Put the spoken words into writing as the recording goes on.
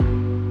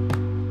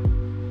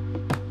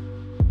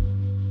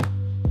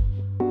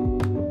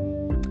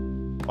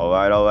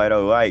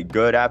All right.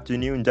 Good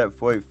afternoon, Det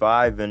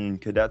 45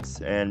 and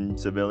cadets and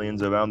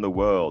civilians around the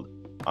world.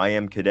 I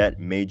am Cadet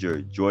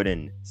Major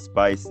Jordan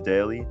Spice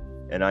Daly,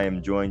 and I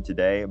am joined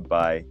today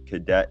by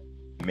Cadet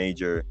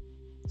Major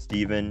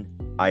Stephen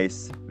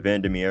Ice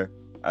Vandermeer,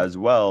 as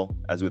well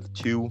as with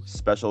two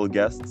special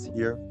guests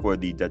here for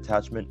the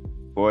Detachment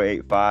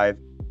 485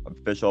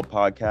 official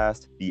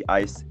podcast, the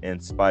Ice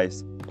and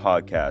Spice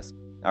podcast.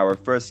 Our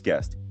first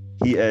guest,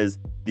 he is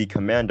the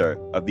commander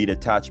of the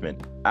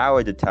detachment,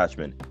 our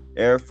detachment,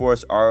 Air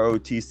Force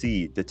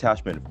ROTC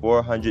Detachment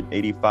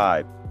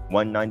 485,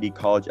 190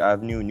 College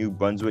Avenue, New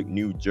Brunswick,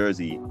 New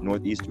Jersey,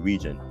 Northeast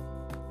Region.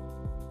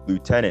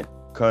 Lieutenant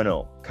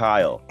Colonel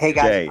Kyle Hey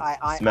guys, J.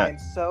 I Smith. am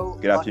so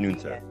Good afternoon,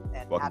 sir.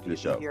 and Welcome happy to the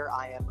show. Be here.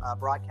 I am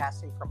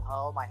broadcasting from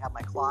home. I have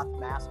my cloth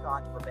mask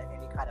on to prevent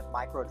any kind of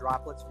micro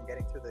droplets from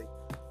getting through the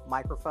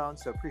microphone.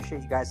 So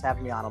appreciate you guys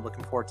having me on. I'm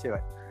looking forward to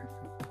it.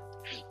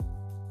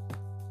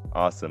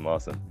 Awesome. Well,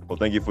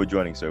 thank you for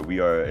joining, sir. We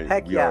are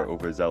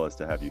overzealous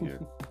to have you here.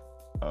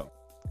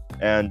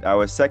 And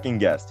our second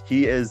guest,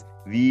 he is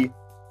the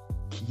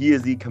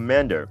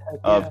commander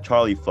of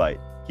Charlie Flight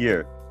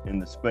here in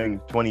the spring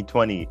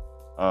 2020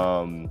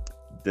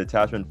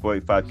 Detachment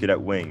 485 Cadet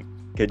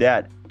Wing,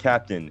 Cadet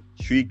Captain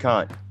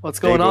Shrikant. What's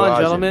going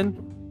on,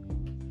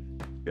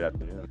 gentlemen? Good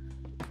afternoon.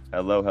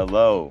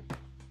 Hello.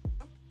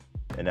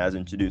 And as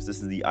introduced,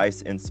 this is the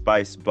Ice and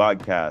Spice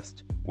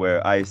broadcast,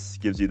 where Ice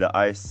gives you the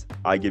ice,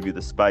 I give you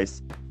the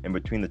spice, and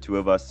between the two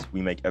of us,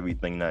 we make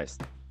everything nice.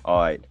 All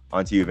right,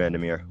 on to you,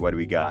 Vandermeer. What do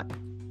we got?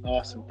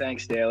 Awesome.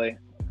 Thanks, Daly.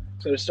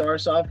 So to start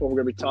us off, what we're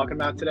going to be talking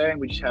about today,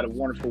 we just had a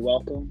wonderful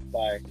welcome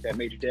by Cadet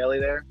Major Daly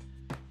there.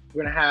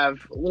 We're going to have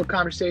a little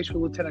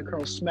conversation with Lieutenant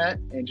Colonel Smet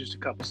in just a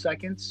couple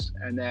seconds.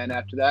 And then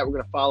after that, we're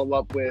going to follow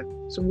up with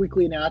some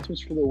weekly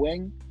announcements for the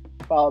wing,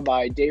 followed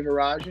by Dave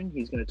Arajan.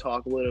 He's going to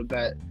talk a little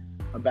bit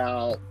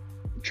about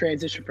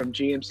transition from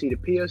GMC to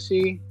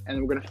POC, and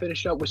then we're going to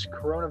finish up with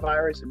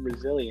coronavirus and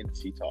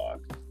resiliency talk.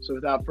 So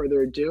without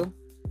further ado,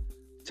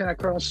 Lieutenant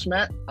Colonel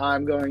Smet,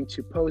 I'm going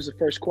to pose the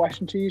first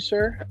question to you,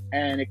 sir,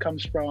 and it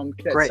comes from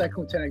Cadet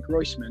Second Lieutenant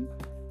Groisman.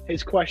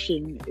 His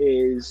question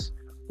is,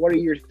 what are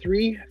your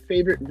three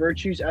favorite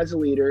virtues as a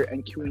leader,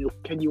 and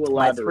can you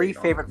elaborate? My three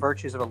favorite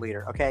virtues of a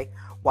leader. Okay,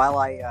 while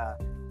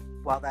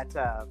that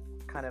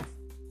kind of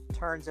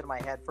turns into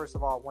my head, first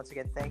of all, once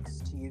again,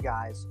 thanks to you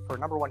guys for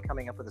number one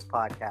coming up with this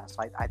podcast.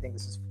 I think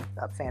this is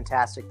a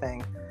fantastic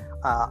thing.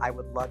 I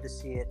would love to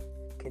see it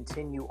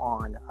continue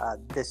on.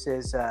 This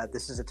is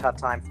a tough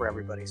time for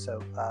everybody, so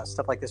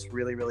stuff like this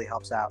really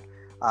helps out,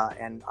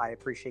 and I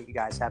appreciate you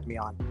guys having me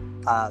on.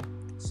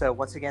 So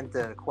once again,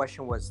 the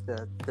question was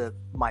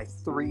my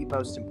three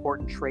most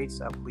important traits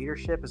of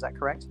leadership. Is that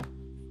correct?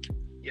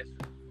 Yes.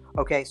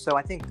 Okay, so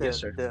I think Yes,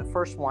 the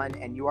first one,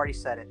 and you already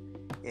said it,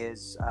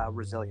 is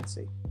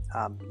resiliency.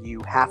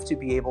 You have to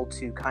be able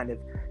to kind of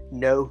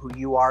know who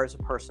you are as a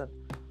person,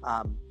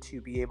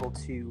 to be able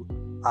to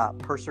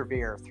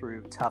persevere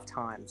through tough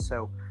times.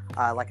 So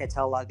like I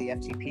tell a lot of the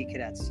FTP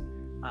cadets,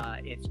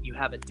 if you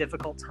have a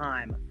difficult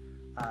time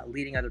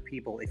leading other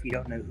people, if you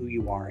don't know who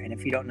you are, and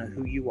if you don't know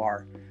who you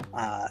are,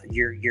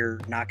 you're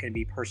not going to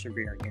be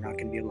persevering. You're not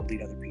going to be able to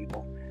lead other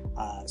people.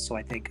 So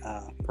I think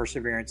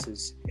perseverance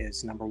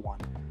is number one.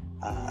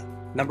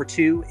 Number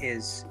two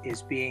is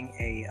being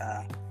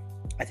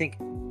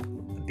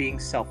being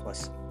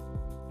selfless.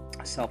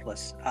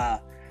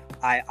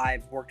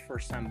 I've worked for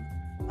some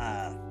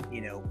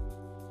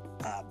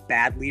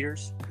bad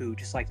leaders who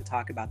just like to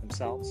talk about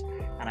themselves,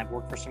 and I've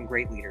worked for some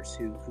great leaders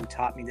who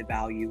taught me the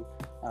value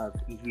of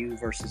you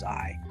versus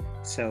I.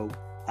 So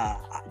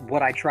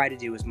what I try to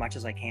do as much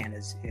as I can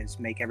is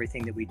make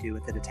everything that we do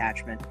at the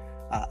detachment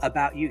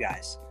about you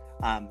guys.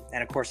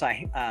 And of course,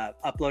 I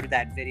uploaded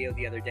that video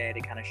the other day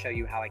to kind of show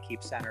you how I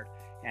keep centered.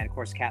 And of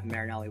course, Captain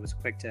Marinelli was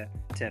quick to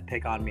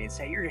pick on me and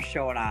say, "You're just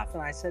showing off."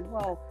 And I said,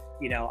 "Well,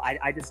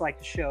 I just like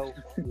to show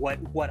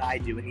what I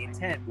do." And the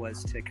intent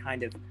was to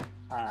kind of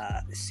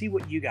see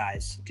what you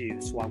guys do.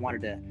 So I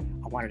wanted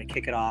to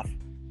kick it off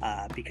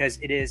because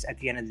it is at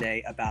the end of the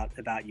day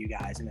about you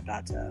guys and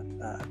about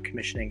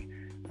commissioning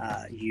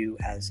you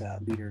as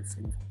leaders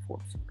in the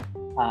force.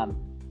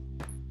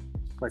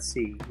 Let's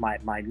see,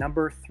 my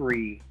number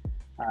three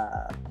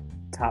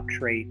top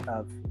trait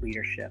of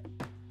leadership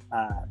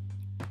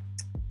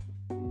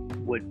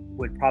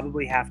would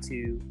probably have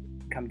to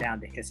come down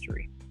to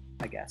history,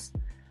 I guess.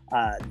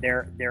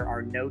 There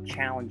are no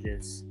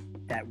challenges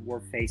that we're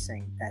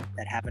facing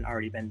that haven't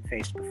already been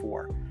faced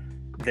before.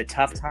 The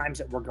tough times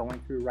that we're going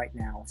through right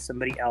now,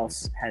 somebody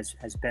else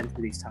has been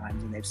through these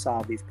times and they've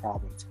solved these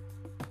problems.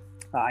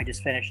 I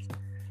just finished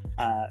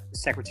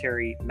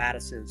Secretary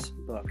Mattis's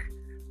book,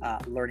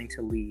 Learning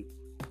to Lead,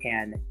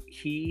 and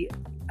he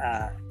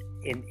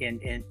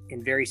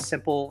in very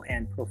simple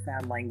and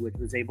profound language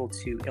was able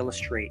to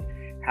illustrate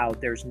how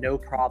there's no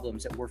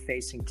problems that we're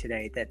facing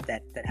today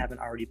that haven't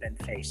already been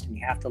faced. And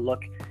you have to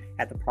look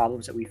at the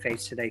problems that we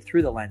face today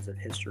through the lens of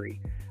history.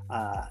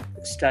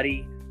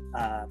 Study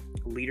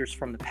leaders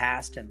from the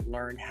past and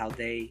learn how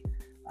they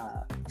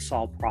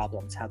solved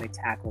problems, how they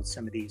tackled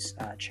some of these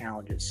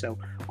challenges. So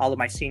all of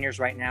my seniors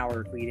right now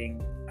are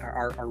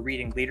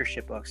reading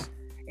leadership books,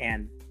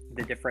 and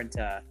the different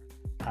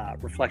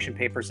reflection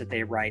papers that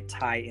they write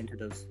tie into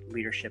those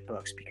leadership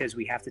books, because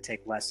we have to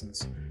take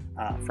lessons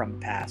from the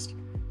past.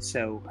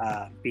 So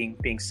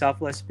being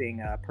selfless,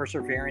 being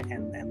perseverant,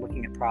 and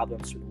looking at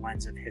problems through the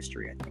lens of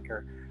history, I think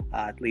are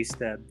at least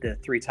the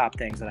three top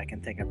things that I can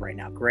think of right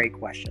now. Great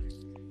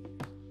question.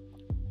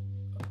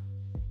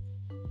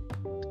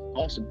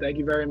 Awesome. Thank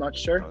you very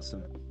much, sir.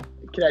 Awesome.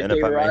 Cadet And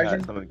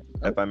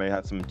if I may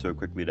have something to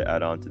quickly to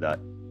add on to that,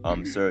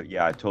 sir,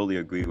 yeah, I totally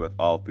agree with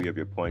all three of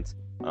your points.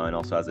 And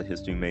also as a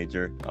history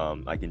major,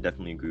 I can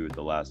definitely agree with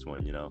the last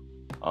one,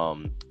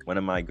 One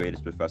of my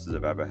greatest professors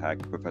I've ever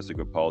had, Professor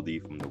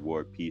Gropaldi from the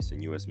War, Peace,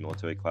 and U.S.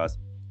 military class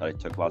that I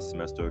took last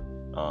semester.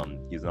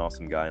 He's an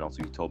awesome guy, and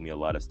also he told me a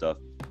lot of stuff.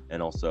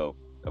 And also,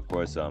 of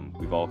course,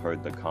 we've all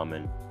heard the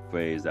common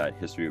phrase that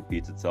history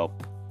repeats itself.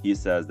 He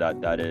says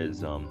that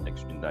is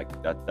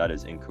that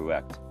is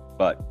incorrect.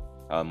 But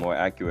a more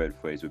accurate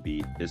phrase would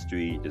be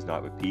history does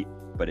not repeat,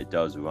 but it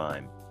does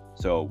rhyme.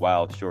 So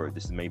while sure,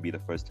 this may be the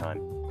first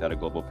time that a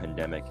global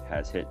pandemic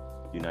has hit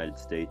the United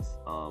States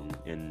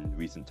in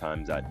recent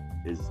times that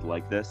is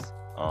like this,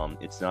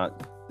 it's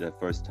not the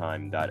first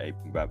time that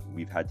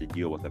we've had to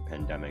deal with a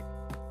pandemic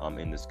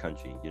in this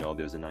country.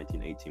 There's a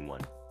 1918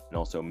 one. And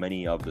also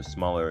many of the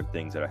smaller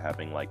things that are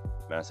happening, like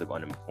massive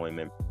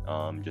unemployment,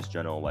 just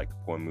general like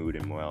poor mood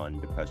and morale and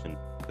depression,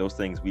 those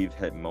things we've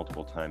hit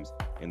multiple times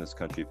in this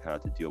country have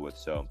had to deal with.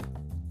 So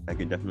I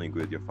can definitely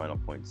agree with your final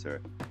point,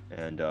 sir.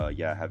 And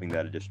having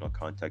that additional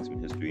context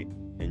from history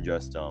and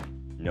just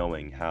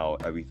knowing how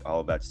all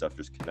of that stuff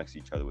just connects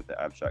each other with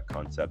the abstract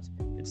concepts,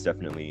 it's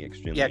definitely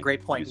extremely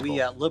great point.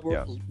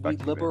 Useful. We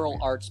liberal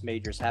arts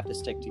majors have to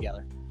stick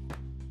together.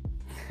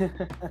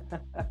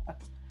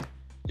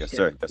 Yes,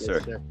 sir. Yes,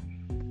 sir.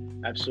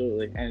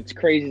 Absolutely. And it's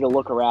crazy to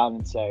look around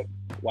and say,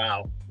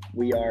 wow,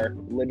 we are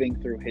living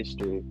through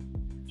history,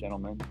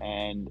 gentlemen.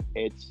 And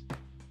it's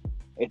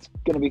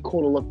going to be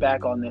cool to look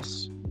back on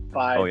this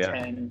 5,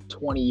 10,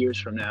 20 years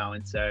from now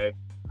and say,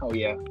 oh,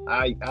 yeah,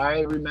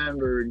 I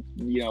remember,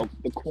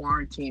 the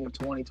quarantine of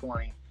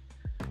 2020.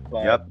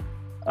 But yep.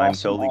 I'm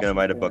totally going to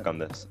write a book on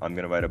this. I'm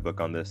going to write a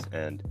book on this,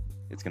 and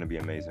it's going to be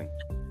amazing.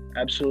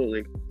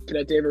 Absolutely.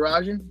 Cadet David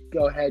Rajan,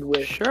 go ahead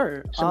with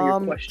some of your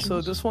questions. So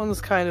this one's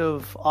kind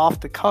of off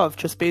the cuff,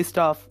 just based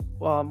off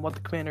what the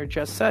commander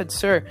just said.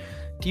 Sir,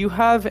 do you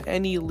have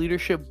any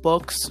leadership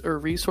books or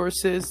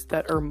resources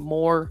that are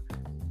more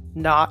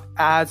not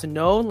as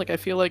known? Like, I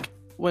feel like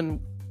when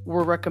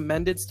we're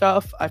recommended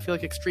stuff, I feel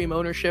like Extreme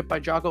Ownership by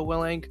Jocko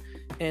Willink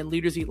and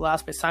Leaders Eat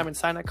Last by Simon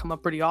Sinek come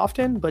up pretty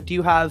often. But do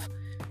you have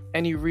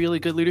any really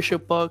good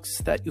leadership books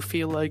that you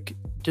feel like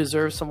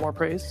deserve some more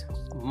praise?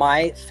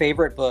 My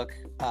favorite book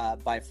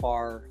by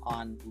far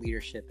on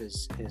leadership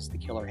is The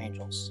Killer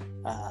Angels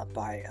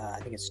by I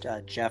think it's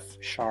Jeff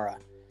Shara.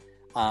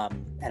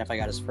 And if I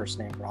got his first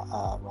name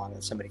wrong,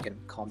 then somebody can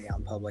call me out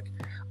in public.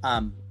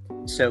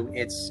 So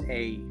it's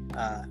a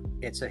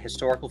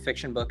historical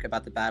fiction book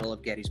about the Battle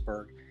of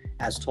Gettysburg,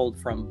 as told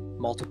from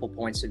multiple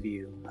points of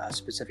view,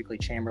 specifically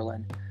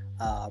Chamberlain,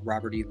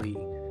 Robert E. Lee,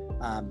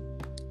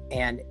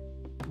 and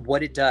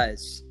what it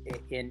does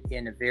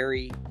in a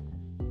very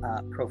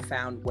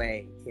profound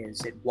way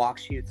is it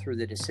walks you through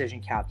the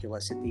decision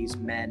calculus that these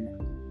men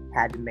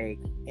had to make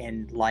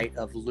in light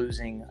of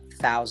losing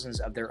thousands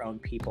of their own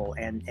people,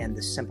 and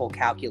the simple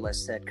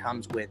calculus that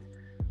comes with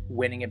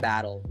winning a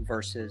battle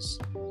versus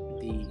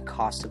the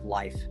cost of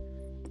life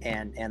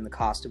and the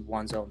cost of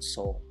one's own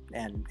soul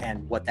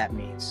and what that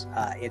means.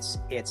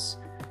 It's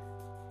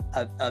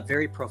a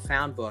very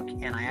profound book,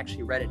 and I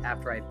actually read it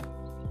after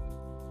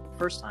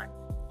first time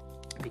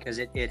because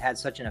it had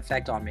such an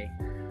effect on me.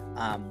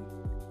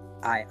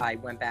 I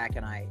went back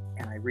and I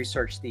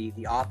researched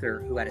the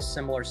author who had a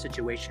similar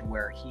situation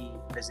where he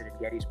visited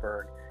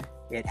Gettysburg.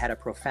 It had a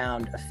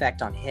profound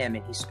effect on him,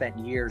 and he spent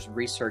years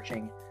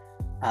researching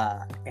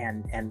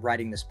and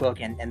writing this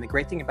book. And the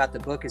great thing about the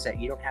book is that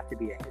you don't have to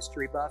be a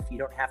history buff. You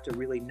don't have to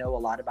really know a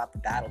lot about the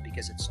battle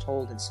because it's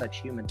told in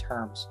such human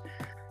terms.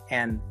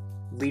 And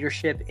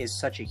leadership is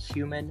such a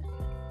human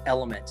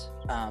element,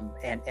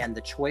 and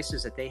the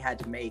choices that they had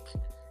to make,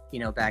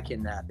 back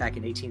in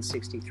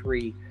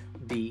 1863,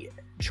 the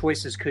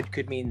choices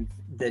could mean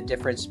the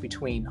difference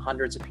between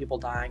hundreds of people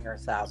dying or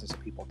thousands of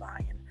people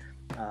dying.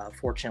 And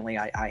fortunately,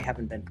 I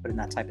haven't been put in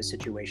that type of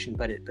situation,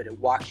 but it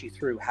walks you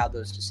through how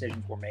those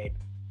decisions were made.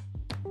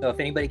 So if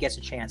anybody gets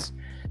a chance,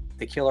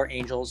 The Killer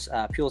Angels,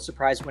 Pulitzer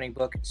Prize winning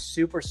book,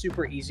 super,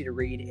 super easy to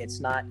read. It's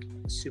not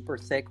super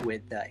thick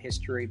with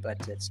history,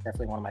 but it's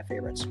definitely one of my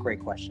favorites. Great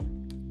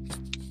question.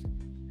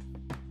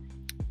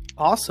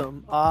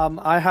 Awesome.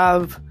 I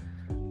have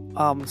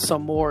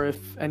some more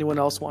if anyone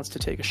else wants to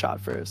take a shot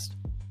first.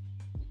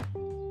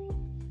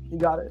 You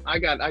got it. I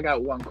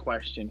got one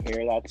question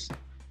here.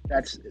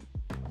 That's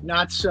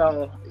not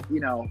so,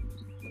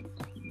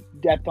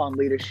 depth on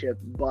leadership,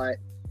 but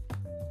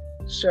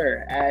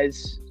sir,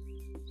 as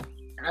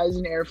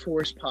an Air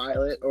Force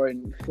pilot or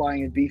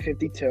flying a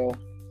B-52,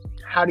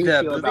 How do you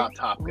The feel movie? about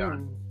Top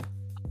Gun?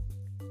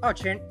 Oh,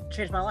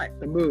 changed my life.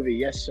 The movie,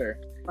 yes, sir.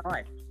 My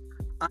life.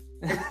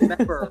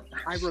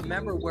 I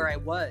remember where I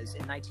was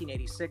in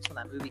 1986 when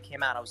that movie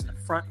came out. I was in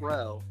the front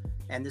row,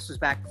 and this was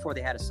back before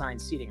they had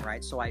assigned seating,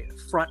 right? So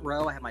front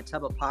row, I had my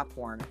tub of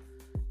popcorn,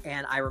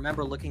 and I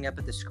remember looking up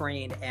at the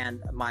screen,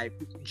 and my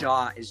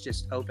jaw is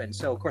just open.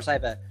 So, of course, I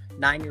have a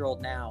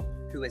 9-year-old now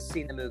who has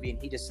seen the movie,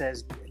 and he just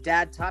says,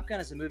 "Dad, Top Gun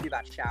is a movie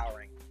about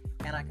showering."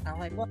 And I'm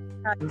like, well,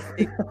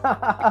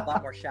 a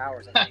lot more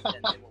showers, I think,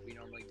 than what we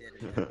normally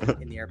did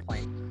in the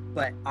airplane.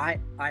 But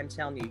I'm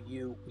telling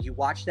you, you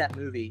watch that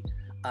movie,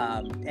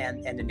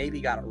 and the Navy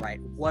got it right.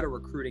 What a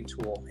recruiting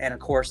tool. And, of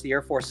course, the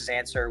Air Force's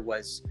answer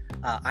was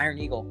Iron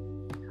Eagle.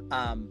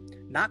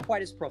 Not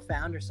quite as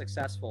profound or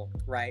successful,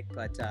 right?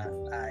 But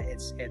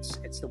it's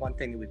the one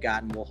thing that we've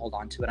got, and we'll hold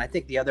on to it. I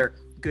think the other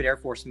good Air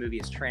Force movie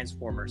is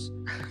Transformers,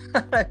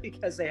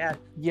 because they had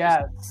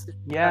yes.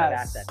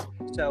 assets.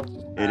 So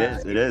It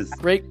is.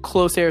 Great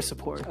close air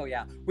support. Oh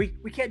yeah, we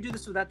can't do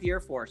this without the Air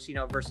Force,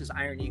 versus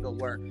Iron Eagle,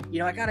 where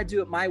I got to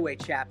do it my way,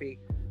 Chappie.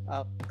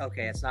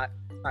 Okay, it's not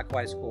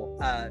quite as cool.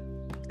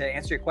 To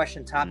answer your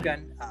question, Top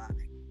Gun.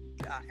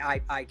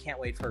 I can't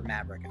wait for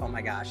Maverick. Oh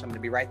my gosh, I'm going to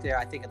be right there.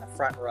 I think in the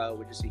front row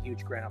with just a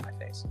huge grin on my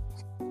face.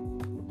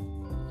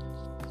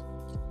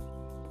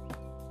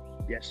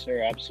 Yes,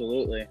 sir.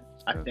 Absolutely.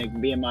 I think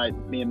me and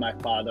my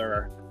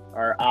father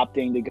are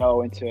opting to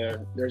go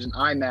into. There's an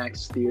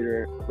IMAX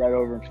theater right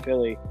over in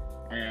Philly,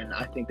 and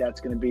I think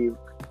that's going to be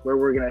where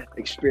we're going to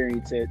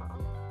experience it.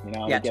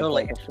 Yeah, get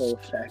totally. the full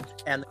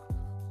effect. And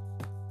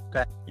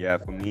Yeah,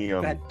 for me, Go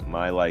ahead.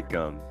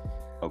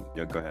 oh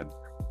yeah, go ahead.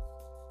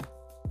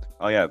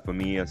 Oh yeah, for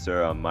me,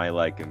 sir, my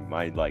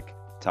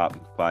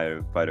top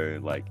fighter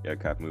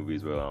aircraft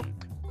movies were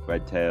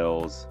Red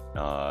Tails.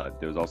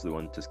 There was also the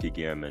one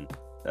Tuskegee Airmen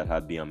that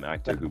had the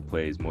actor who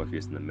plays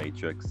Morpheus in The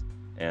Matrix,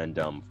 and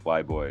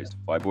Fly Boys.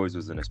 Fly Boys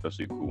was an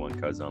especially cool one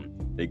because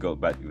they go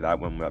back, that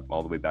one went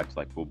all the way back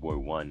to World War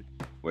One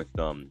with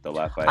the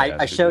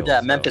Lafayette. I showed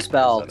Astrodome, Memphis so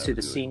Belle that to the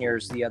was really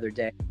seniors the other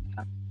day.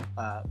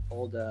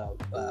 Old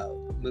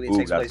movie that Ooh,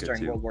 takes that's place good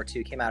during too. World War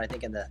II. Came out, I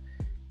think, in the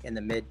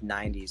mid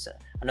 '90s.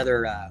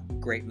 Another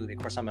great movie. Of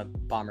course, I'm a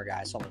bomber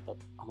guy, so I'm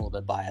a little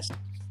bit biased.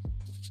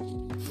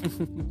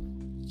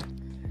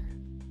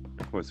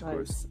 Of course.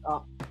 Nice.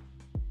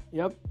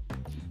 Yep.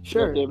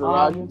 Sure. David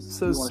Rogers,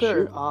 So, you wanna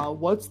sir, shoot?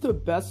 what's the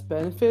best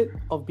benefit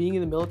of being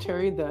in the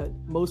military that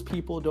most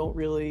people don't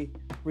really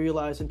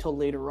realize until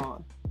later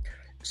on?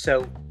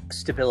 So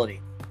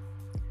stability,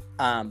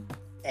 and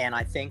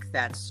I think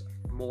that's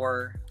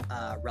more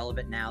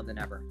relevant now than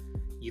ever.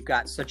 You've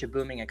got such a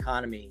booming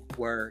economy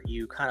where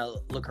you kind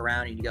of look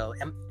around and you go,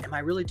 am I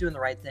really doing the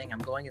right thing? I'm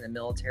going in the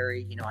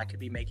military. I could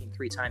be making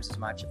 3 times as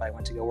much if I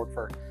went to go work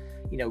for,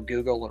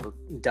 Google or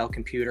Dell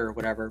Computer or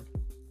whatever.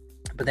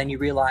 But then you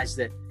realize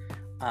that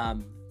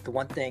the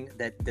one thing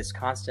that's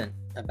constant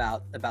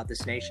about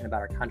this nation,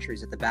 about our country,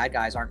 is that the bad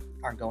guys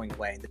aren't going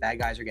away. The bad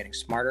guys are getting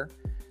smarter.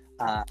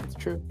 It's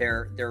true.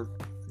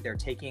 They're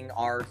taking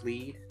our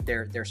lead.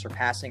 They're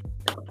surpassing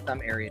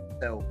some areas.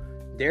 So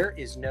there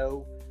is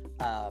no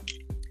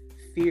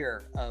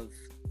fear of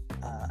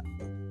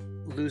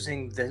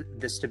losing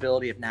the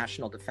stability of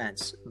national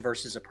defense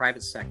versus a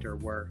private sector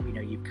where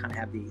you kind of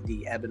have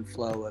the ebb and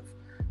flow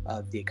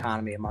of the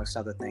economy, amongst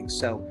other things.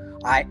 So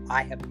I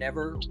have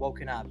never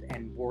woken up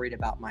and worried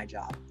about my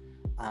job.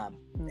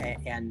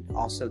 And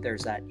also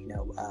there's that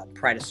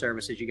pride of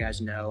service, as you guys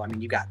know. I mean,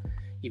 you've got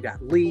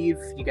leave,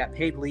 you got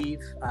paid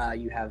leave,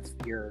 you have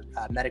your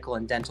medical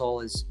and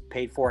dental is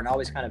paid for, and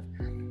always kind of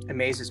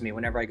amazes me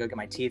whenever I go get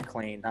my teeth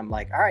cleaned. I'm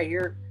like, all right,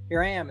 here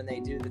I am, and they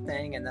do the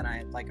thing, and then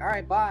I'm like, all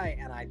right, bye,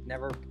 and I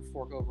never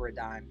fork over a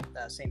dime.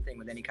 Same thing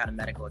with any kind of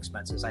medical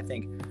expenses. I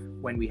think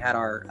when we had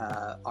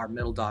our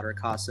middle daughter, it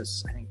cost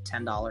us, I think,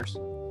 $10.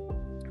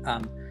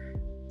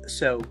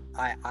 So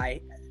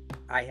I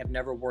have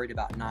never worried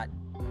about not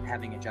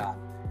having a job.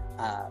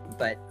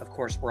 But of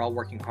course, we're all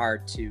working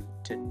hard to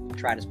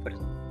try to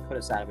put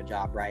us out of a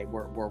job, right?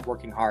 We're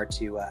working hard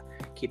to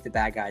keep the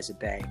bad guys at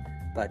bay.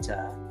 But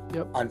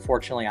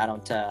unfortunately, I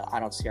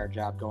don't see our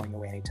job going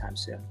away anytime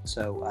soon.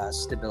 So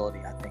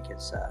stability, I think,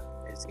 is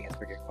the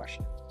answer to your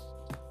question.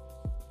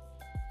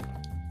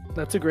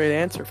 That's a great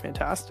answer.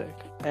 Fantastic.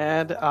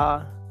 And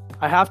I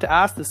have to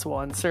ask this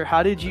one, sir.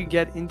 How did you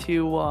get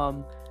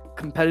into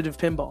competitive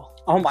pinball?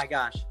 Oh my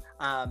gosh.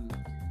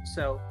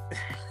 So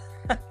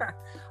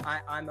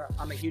I'm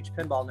a huge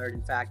pinball nerd.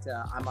 In fact,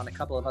 I'm on a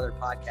couple of other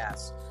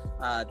podcasts.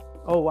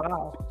 Oh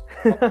wow.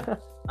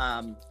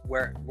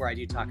 Where I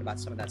do talk about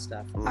some of that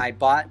stuff. I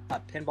bought a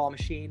pinball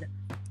machine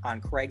on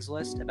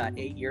Craigslist about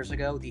 8 years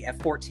ago, the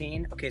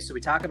F-14. Okay, so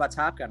we talk about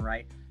Top Gun,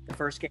 right? The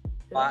first game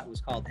I bought was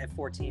called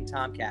F-14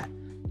 Tomcat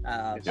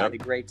by the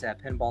great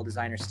pinball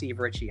designer Steve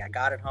Ritchie. I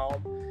got it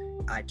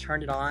home, I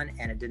turned it on,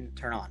 and it didn't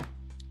turn on.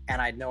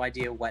 And I had no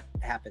idea what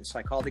happened. So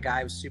I called the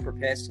guy, I was super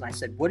pissed, and I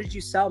said, "What did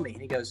you sell me?"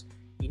 And he goes,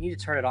 "You need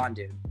to turn it on,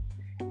 dude."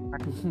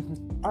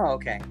 Oh,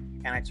 okay.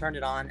 And I turned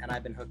it on, and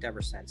I've been hooked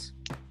ever since.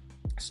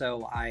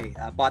 So I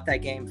bought that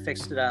game,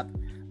 fixed it up,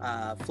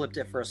 flipped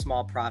it for a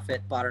small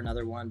profit, bought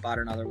another one,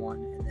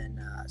 and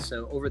then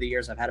so over the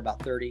years I've had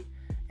about 30,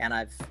 and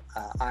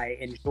I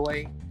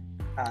enjoy.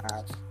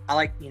 I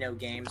like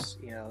games,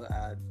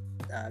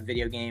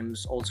 video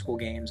games, old school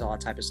games, all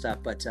that type of stuff.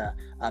 But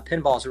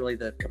pinball is really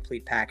the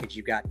complete package.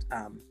 You've got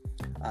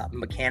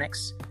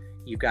mechanics,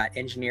 you've got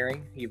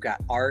engineering, you've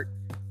got art,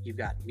 you've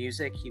got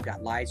music, you've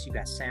got lights, you've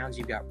got sounds,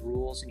 you've got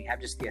rules, and you have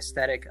just the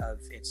aesthetic of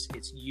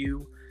it's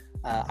you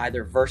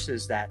either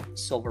versus that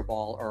silver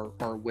ball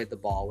or with the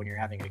ball when you're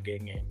having a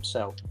good game.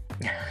 So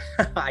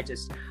I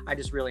just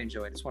really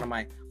enjoy it. It's one of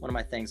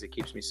my things that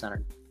keeps me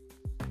centered.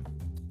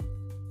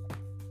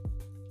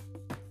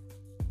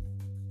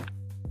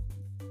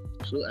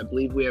 So I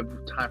believe we have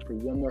time for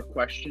one more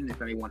question.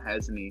 If anyone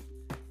has any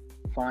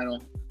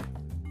final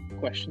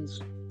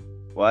questions.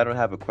 Well, I don't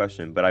have a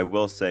question, but I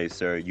will say,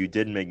 sir, you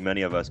did make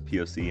many of us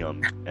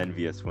POC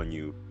envious when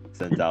you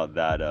sent out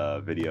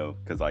that video,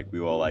 because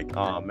we were all like,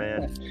 oh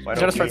man, why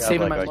don't we start have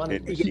saving my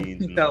arcade money.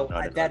 machines? So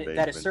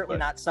that is certainly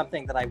not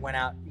something that I went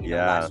out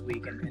last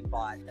week and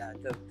bought.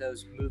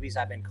 Those movies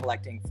I've been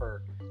collecting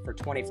for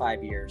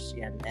 25 years,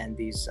 and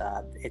these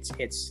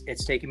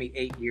it's taken me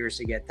 8 years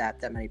to get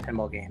that many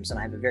pinball games, and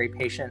I have a very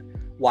patient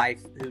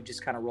wife who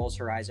just kind of rolls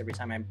her eyes every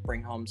time I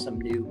bring home some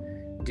new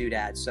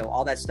doodads. So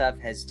all that stuff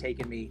has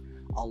taken me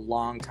a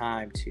long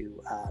time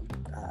to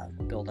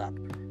build up,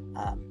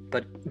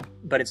 but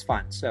it's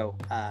fun. So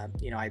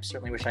I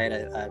certainly wish I had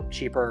a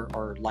cheaper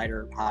or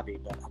lighter hobby,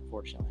 but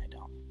unfortunately I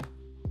don't.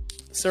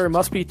 Sir, it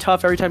must be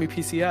tough every time you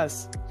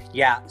PCS.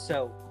 Yeah,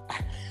 so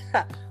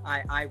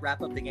I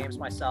wrap up the games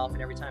myself,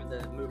 and every time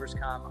the movers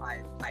come, I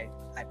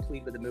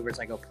plead with the movers.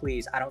 I go,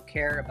 please, I don't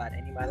care about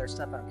any of my other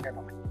stuff. I don't care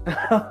about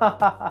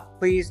my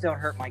please don't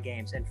hurt my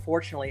games. And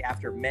fortunately,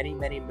 after many,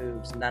 many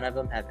moves, none of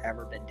them have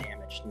ever been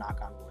damaged, knock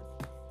on wood.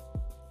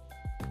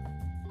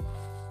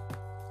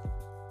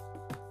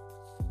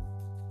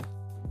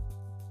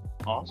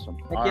 Awesome.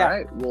 Heck All yeah.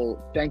 right. Well,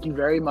 thank you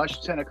very much,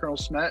 Lieutenant Colonel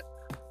Smet,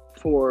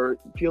 for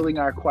fielding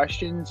our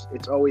questions.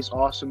 It's always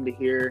awesome to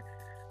hear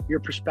your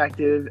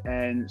perspective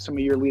and some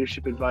of your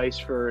leadership advice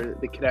for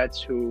the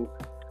cadets who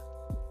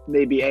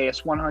may be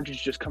AS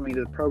 100s just coming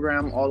to the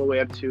program, all the way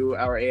up to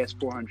our AS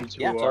 400s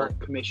who are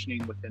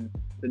commissioning within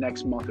the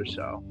next month or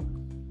so.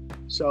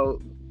 So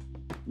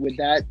with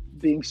that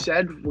being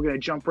said, we're going to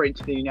jump right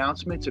into the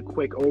announcements, a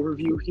quick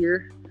overview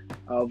here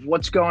of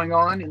what's going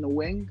on in the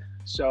wing.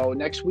 So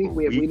next week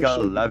we have Week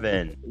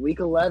 11. Week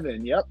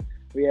 11, yep.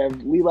 We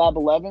have Lee Lab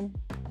 11,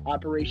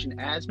 Operation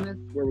Azimuth,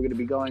 where we're going to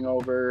be going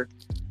over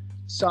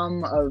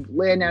some of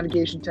land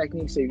navigation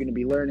techniques that you're going to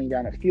be learning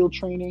down at field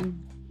training.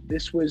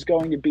 This was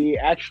going to be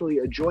actually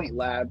a joint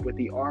lab with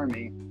the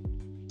Army.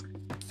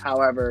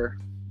 However,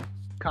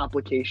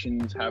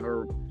 complications have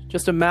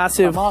just a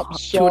massive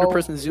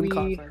 200-person Zoom we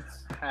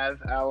conference. Have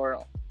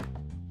our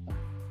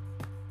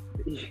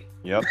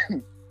Yep.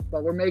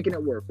 but we're making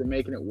it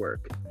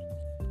work.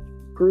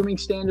 Grooming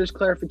standards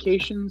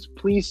clarifications.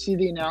 Please see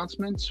the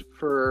announcements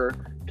for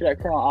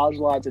Cadet Colonel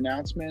Ajlad's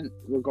announcement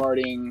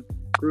regarding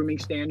grooming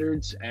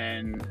standards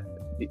and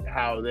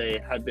how they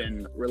have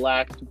been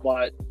relaxed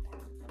but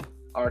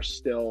are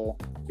still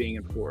being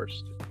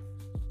enforced.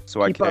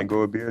 So I can't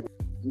grow a beard?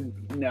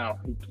 No,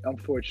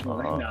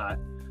 unfortunately not.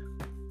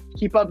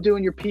 Keep up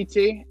doing your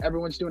PT.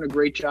 Everyone's doing a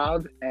great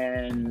job,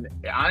 and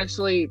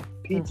honestly,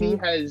 PT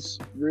has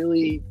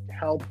really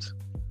helped.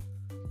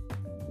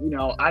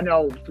 I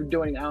know for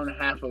doing an hour and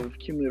a half of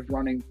cumulative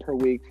running per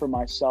week for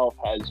myself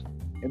has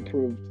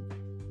improved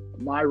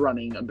my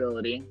running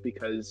ability,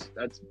 because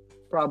that's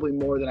probably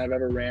more than I've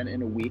ever ran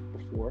in a week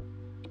before.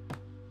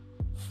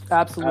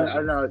 Absolutely. I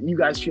don't know. You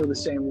guys feel the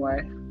same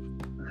way?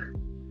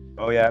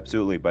 Oh yeah,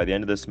 absolutely. By the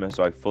end of the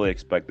semester, I fully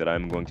expect that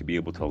I'm going to be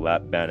able to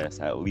lap Bannis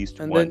at least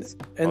once.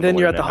 And then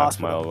you're at the 1.5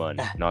 hospital. mile run.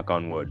 Knock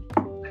on wood.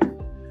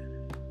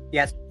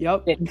 Yes.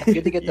 Yep. It's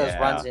good to get those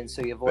runs in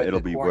so you avoid it'll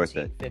the be worth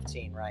quarantine it.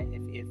 15, right?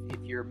 If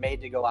you're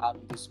made to go out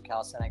and do some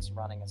calisthenics and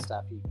running and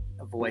stuff, you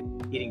avoid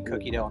eating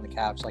cookie dough on the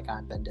couch like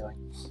I've been doing.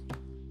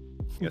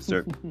 Yes,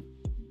 sir.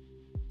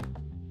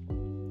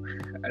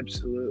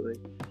 Absolutely.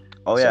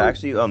 Oh yeah, So-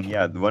 actually,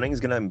 the running is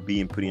gonna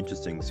be pretty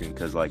interesting soon,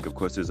 because of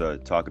course there's a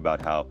talk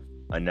about how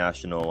a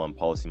national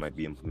policy might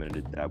be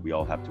implemented that we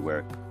all have to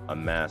wear a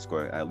mask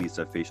or at least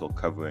a facial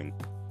covering.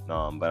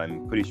 But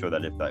I'm pretty sure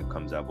that if that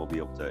comes out, we'll be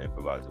able to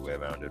improvise a way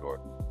around it, or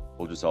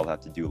we'll just all have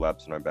to do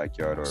laps in our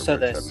backyard. Or So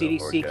the wear a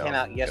treadmill or CDC get came a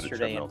out yesterday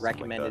treadmill, and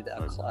something like recommended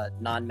that. a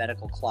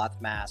non-medical cloth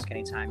mask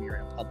anytime you're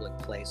in a public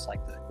place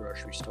like the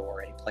grocery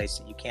store, any place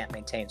that you can't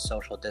maintain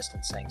social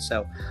distancing.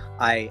 So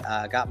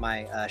I got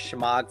my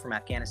Shemagh from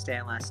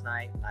Afghanistan last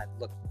night, and I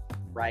look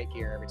right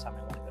here every time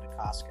I want to go to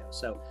Costco.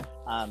 So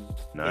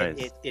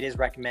Nice. it is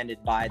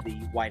recommended by the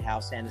White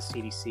House and the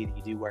CDC that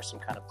you do wear some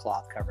kind of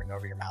cloth covering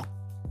over your mouth.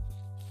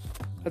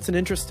 That's an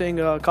interesting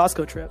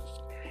Costco trip.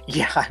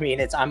 Yeah, I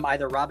mean, I'm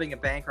either robbing a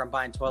bank or I'm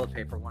buying toilet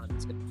paper, one of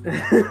the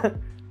two.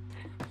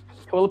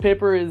 Toilet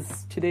paper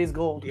is today's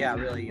gold. Yeah,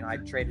 really. I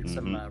traded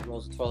some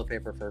rolls of toilet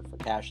paper for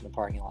cash in the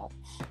parking lot.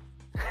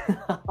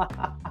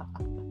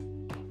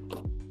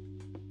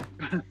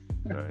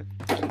 Nice.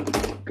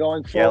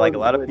 going forward. Yeah, like a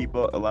lot of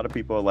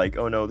people are like,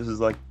 oh no, this is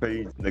like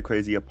the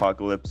crazy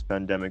apocalypse,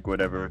 pandemic,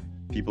 whatever.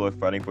 People are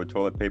fighting for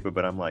toilet paper,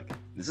 but I'm like,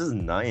 this is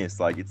nice.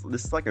 Like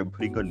this is like a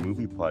pretty good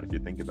movie plot if you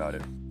think about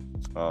it.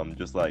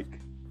 Just like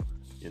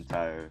the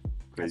entire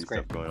crazy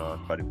stuff going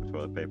on, fighting for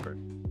toilet paper.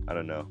 I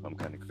don't know, I'm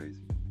kind of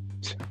crazy.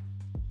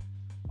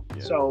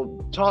 Yeah.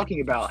 So,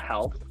 talking about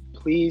health,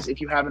 please, if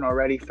you haven't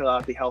already, fill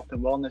out the health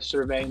and wellness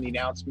survey and the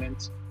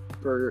announcements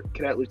for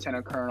Cadet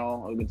Lieutenant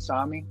Colonel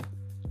Ogunsami.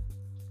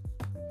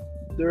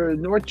 The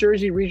North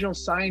Jersey Regional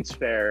Science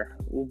Fair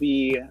will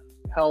be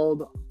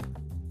held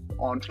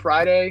on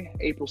Friday,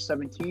 April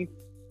 17th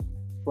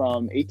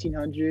from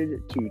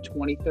 1800 to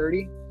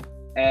 2030,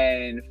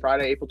 and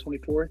Friday, April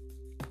 24th,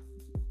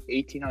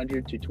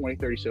 1800 to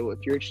 2030. So if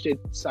you're interested,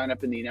 sign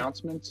up in the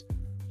announcements.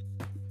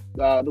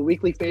 The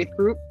weekly faith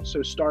group,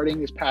 so starting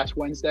this past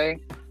Wednesday,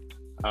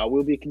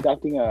 we'll be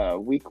conducting a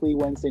weekly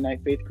Wednesday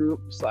night faith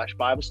group /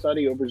 Bible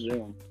study over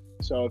Zoom.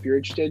 So if you're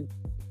interested,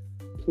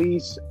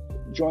 please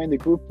join the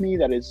GroupMe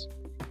that is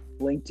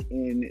linked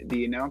in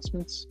the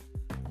announcements.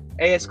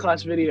 AS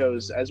class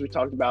videos, as we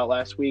talked about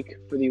last week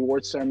for the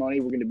awards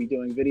ceremony, we're going to be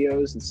doing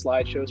videos and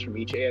slideshows from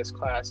each AS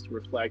class to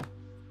reflect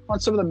on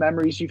some of the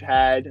memories you've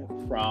had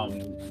from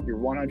your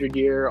 100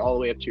 year all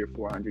the way up to your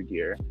 400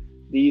 year.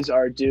 These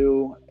are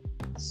due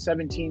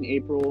 17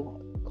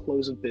 April,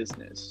 close of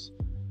business.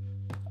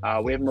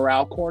 We have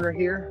Morale Corner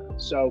here.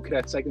 So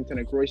Cadet Second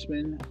Lieutenant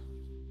Groisman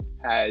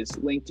has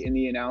linked in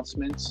the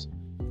announcements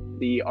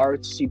the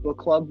ROTC Book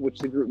Club, which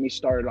the GroupMe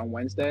started on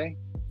Wednesday,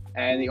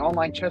 and the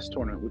online chess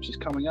tournament, which is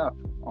coming up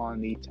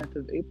on the 10th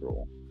of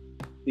April.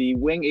 The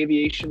Wing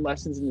Aviation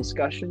Lessons and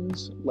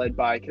Discussions, led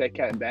by Cadet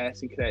Captain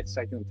Bannis and Cadet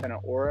Second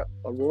Lieutenant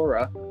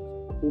Aurora,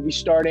 will be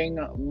starting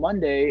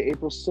Monday,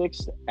 April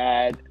 6th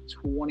at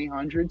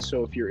 2000.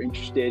 So if you're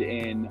interested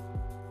in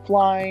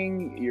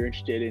flying, you're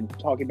interested in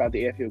talking about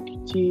the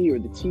AFOQT or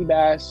the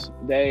TBAS,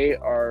 they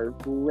are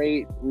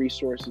great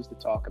resources to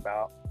talk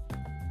about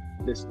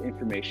this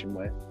information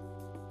with.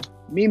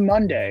 Meme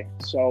Monday.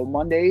 So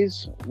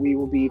Mondays, we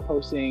will be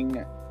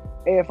posting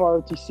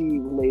AFROTC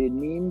related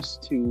memes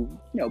to,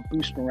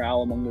 boost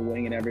morale among the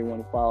wing and everyone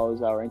who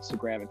follows our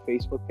Instagram and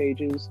Facebook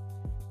pages.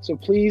 So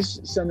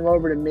please send them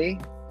over to me,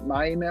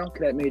 my email,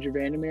 Cadet Major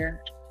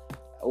Vandermeer,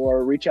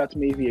 or reach out to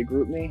me via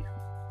GroupMe.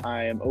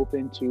 I am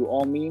open to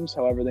all memes,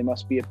 however, they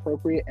must be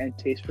appropriate and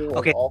tasteful.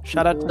 Okay, all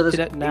shout out to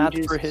Cadet Nat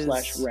for his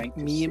 /rank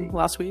meme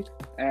last week.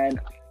 And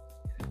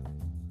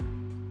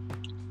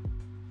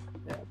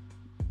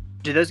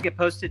do those get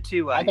posted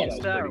to I thought that was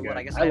Insta or pretty what? good.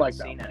 I guess I I like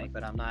haven't seen that any,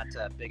 but I'm not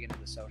big into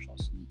the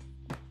socials.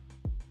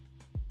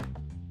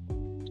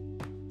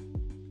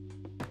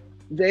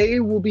 they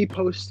will be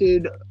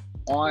posted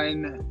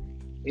on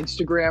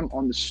Instagram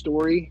on the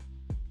story,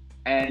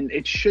 and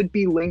it should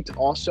be linked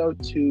also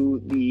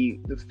to the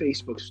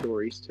Facebook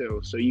stories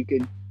too, so you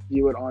can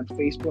view it on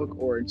Facebook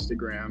or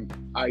Instagram.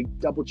 I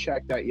double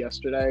checked that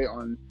yesterday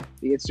on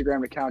the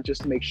Instagram account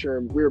just to make sure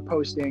we're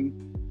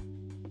posting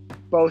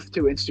both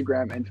to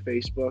Instagram and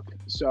Facebook.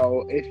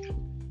 So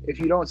if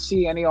you don't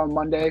see any on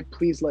Monday,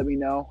 please let me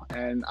know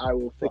and I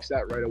will fix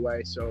that right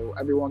away so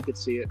everyone can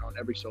see it on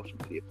every social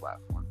media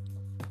platform.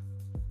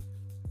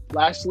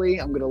 Lastly,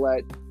 I'm going to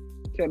let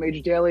Cadet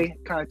Major Daly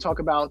kind of talk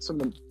about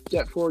some of the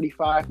Det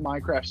 45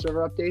 Minecraft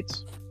server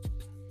updates.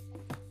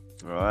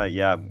 All right,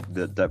 yeah,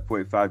 the Det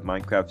 45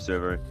 Minecraft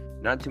server.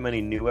 Not too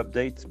many new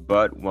updates,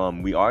 but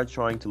we are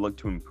trying to look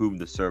to improve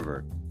the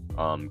server.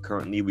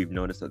 Currently, we've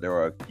noticed that there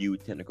are a few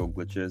technical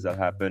glitches that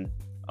happen.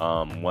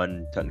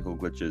 One technical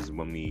glitch is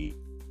when we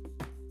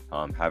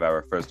have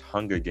our first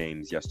Hunger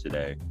Games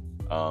yesterday.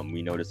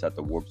 We noticed that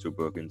the warps were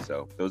broken,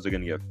 so those are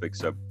going to get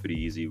fixed up pretty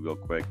easy real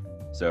quick.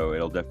 So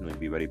it'll definitely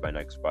be ready by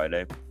next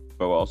Friday.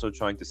 But we're also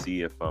trying to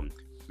see if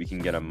we can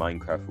get a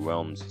Minecraft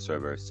Realms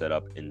server set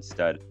up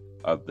instead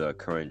of the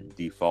current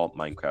default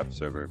Minecraft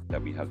server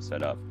that we have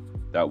set up.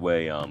 That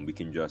way we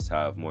can just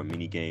have more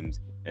mini games,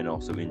 and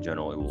also in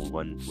general it will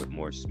run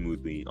more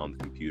smoothly on the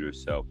computer,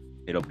 so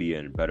it'll be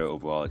a better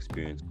overall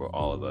experience for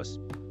all of us.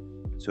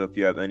 So if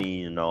you have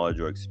any knowledge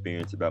or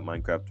experience about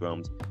Minecraft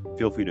Realms,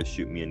 feel free to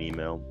shoot me an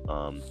email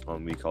on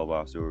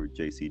recallboss or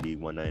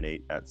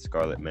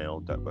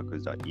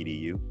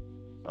jcd198@scarletmail.rutgers.edu.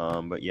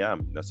 But yeah,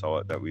 that's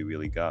all that we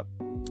really got.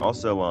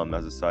 Also,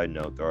 as a side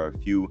note, there are a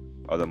few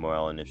other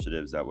morale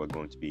initiatives that we're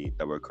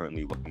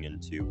currently looking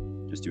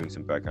into, just doing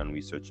some background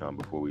research on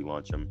before we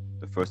launch them.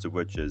 The first of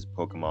which is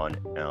Pokemon,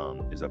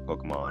 is a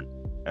Pokemon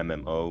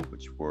MMO,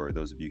 which for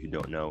those of you who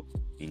don't know,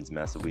 means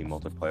massively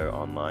multiplayer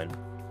online.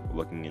 We're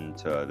looking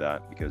into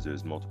that because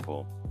there's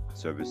multiple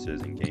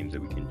services and games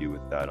that we can do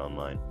with that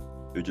online.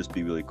 It would just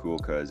be really cool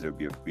because it would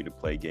be a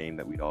free-to-play game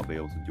that we'd all be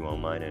able to do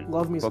online. And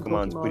Love me some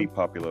Pokemon's Pokemon. pretty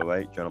popular,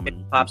 right, gentlemen?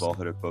 You've Pops. all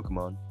heard of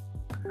Pokemon?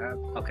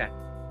 Okay.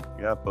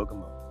 Yeah,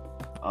 Pokemon.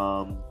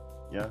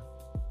 Yeah.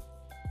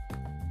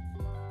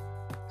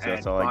 So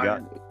that's all I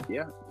got.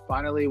 Yeah.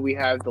 Finally, we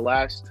have the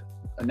last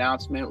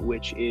announcement,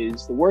 which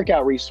is the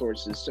workout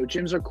resources. So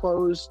gyms are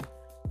closed.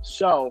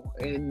 So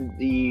in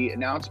the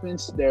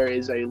announcements, there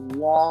is a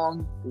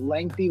long,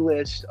 lengthy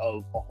list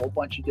of a whole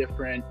bunch of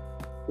different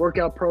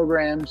workout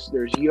programs.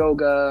 There's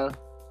yoga,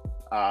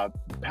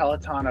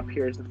 Peloton up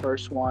here is the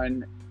first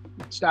one.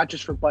 It's not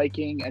just for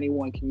biking,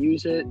 anyone can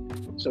use it.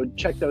 So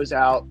check those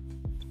out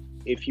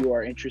if you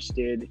are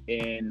interested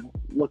in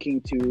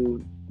looking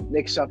to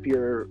mix up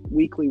your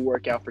weekly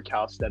workout for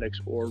calisthenics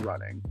or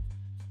running.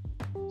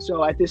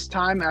 So at this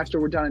time, after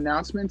we're done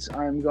announcements,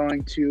 I'm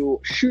going to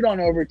shoot on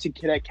over to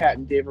Cadet Cat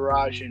and Dave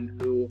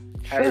Arajan, who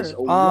has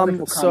a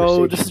wonderful conversation.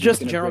 So this is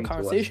just a he's general gonna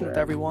bring to us conversation with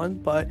today. everyone,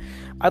 but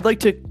I'd like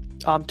to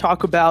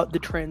talk about the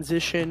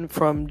transition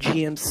from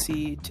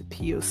GMC to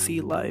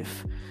POC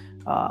life.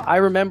 I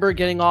remember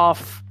getting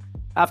off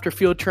after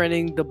field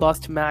training the bus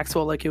to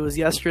Maxwell like it was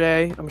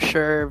yesterday. I'm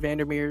sure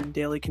Vandermeer and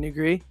Daly can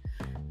agree.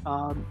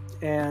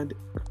 And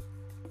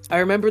I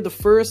remember the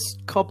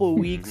first couple of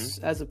weeks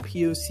as a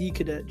POC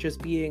cadet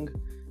just being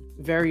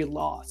very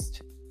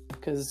lost,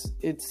 because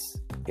it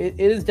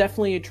is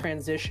definitely a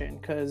transition,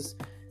 because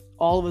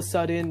all of a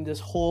sudden this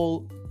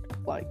whole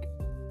like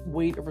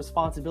weight of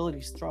responsibility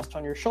is thrust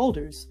on your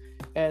shoulders,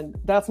 and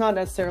that's not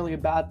necessarily a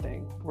bad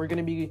thing. We're going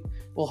to be,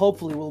 well,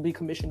 hopefully we'll be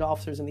commissioned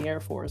officers in the Air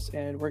Force,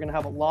 and we're going to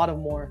have a lot of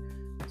more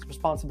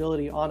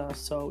responsibility on us,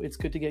 so it's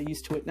good to get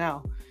used to it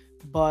now.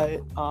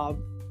 But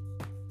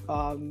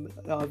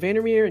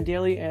Vandermeer and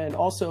Daly, and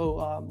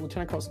also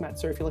Lieutenant Colonel Smet,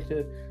 sir, if you'd like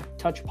to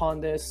touch upon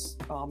this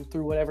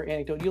through whatever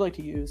anecdote you like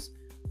to use,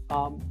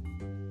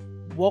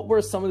 what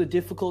were some of the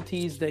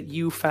difficulties that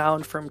you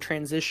found from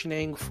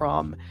transitioning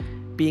from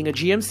being a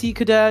GMC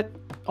cadet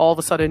all of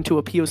a sudden to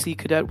a POC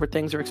cadet where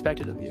things are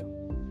expected of you?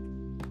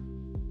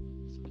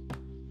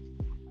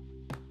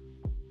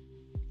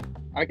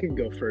 I can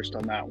go first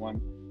on that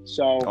one.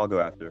 So I'll go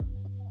after.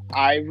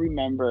 I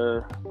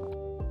remember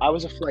I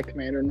was a flight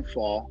commander in the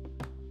fall,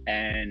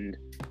 and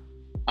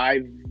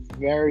I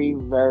very,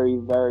 very,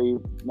 very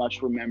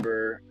much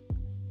remember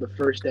the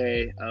first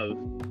day of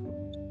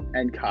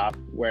NCOP,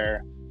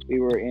 where we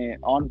were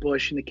on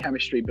Bush in the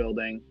chemistry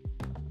building,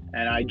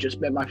 and I just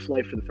met my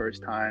flight for the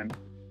first time.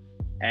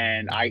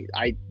 And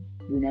I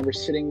remember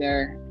sitting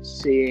there,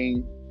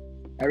 seeing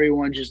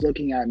everyone just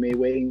looking at me,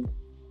 waiting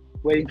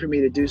for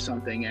me to do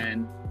something.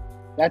 And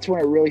that's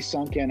when it really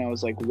sunk in. I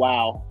was like,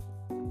 wow,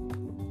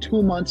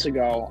 2 months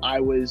ago, I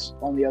was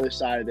on the other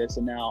side of this,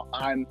 and now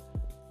I'm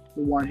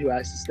the one who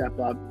has to step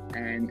up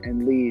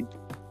and lead.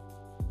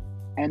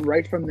 And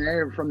right from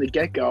there, from the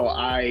get-go,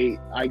 I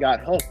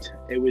got hooked.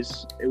 It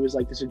was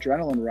like this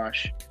adrenaline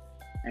rush,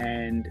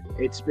 and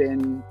it's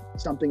been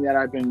something that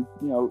I've been,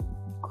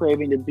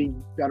 craving to be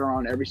better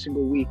on every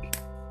single week.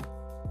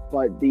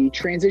 But the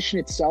transition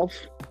itself,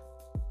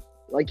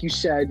 like you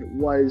said,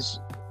 was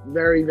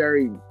very,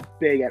 very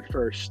big at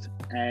first,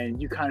 and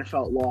you kind of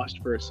felt lost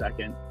for a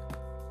second.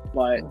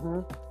 But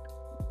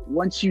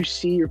once you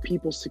see your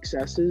people's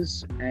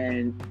successes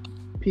and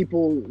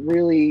people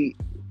really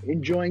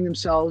enjoying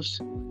themselves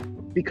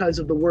because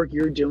of the work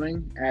you're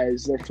doing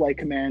as their flight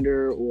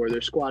commander or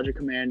their squadron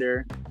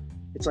commander,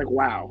 it's like,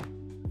 wow,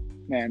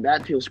 man,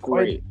 that feels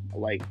great.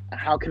 Like,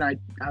 how can I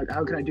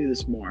do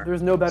this more?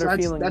 There's no better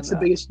feeling. That's than the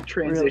that. biggest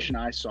transition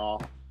I saw.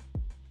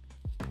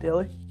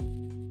 Daly?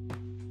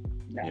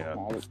 No, Yeah.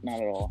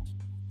 not at all.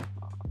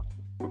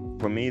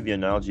 For me, the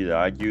analogy that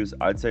I'd use,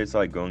 I'd say it's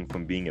like going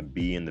from being a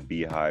bee in the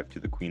beehive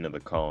to the queen of the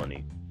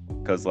colony.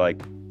 Because,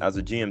 like, as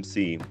a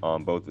GMC,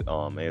 both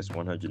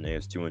AS100 and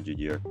AS200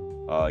 year,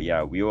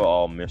 we were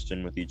all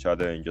mission with each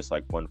other in just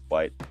like one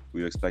flight.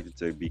 We were expected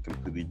to be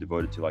completely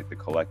devoted to like the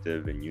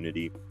collective and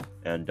unity,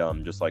 and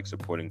just like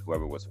supporting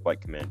whoever was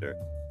flight commander.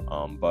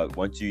 But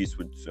once you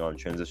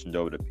transitioned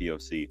over to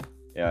POC,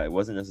 it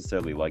wasn't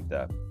necessarily like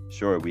that.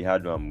 Sure, we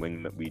had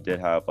we did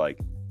have like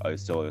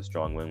still a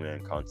strong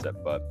wingman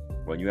concept, but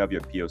when you have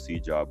your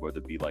POC job, whether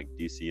it be like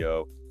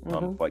DCO,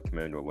 flight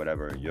commander or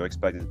whatever, you're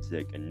expected to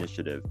take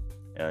initiative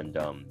and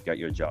get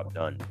your job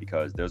done,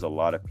 because there's a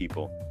lot of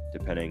people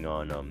depending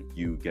on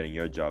you getting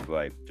your job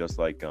right. Just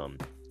like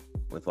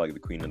with like the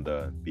queen of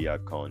the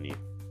beehive colony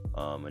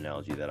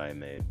analogy that I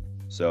made.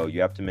 So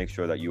you have to make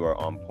sure that you are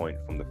on point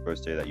from the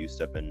first day that you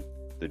step in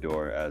the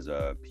door as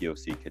a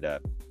POC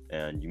cadet,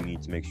 and you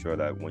need to make sure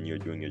that when you're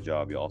doing your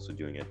job, you're also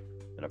doing it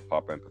in a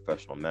proper and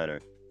professional manner,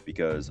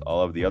 because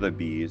all of the other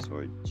bees,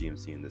 or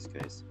GMC in this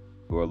case,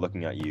 who are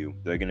looking at you,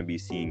 they're going to be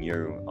seeing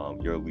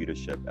your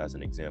leadership as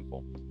an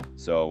example.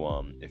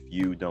 So if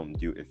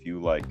you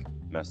like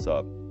mess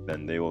up,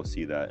 then they will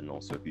see that. And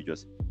also if you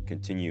just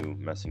continue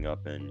messing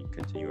up and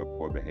continue a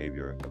poor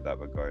behavior of that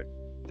regard,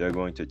 they're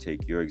going to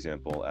take your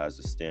example as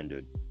a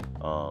standard,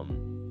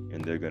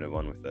 and they're going to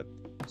run with it.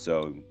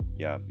 So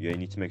yeah, you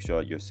need to make sure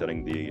that you're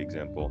setting the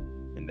example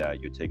and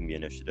that you're taking the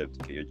initiative to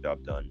get your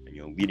job done, and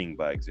you're leading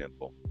by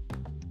example.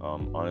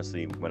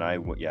 Honestly,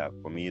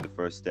 for me, the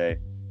first day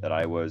that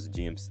I was a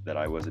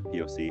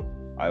POC,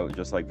 I was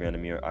just like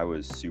Vandermeer. I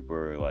was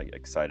super like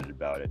excited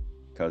about it,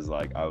 because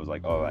like I was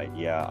like, all right,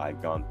 yeah,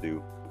 I've gone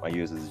through my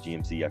years as a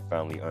GMC. I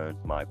finally earned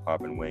my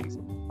prop and wings.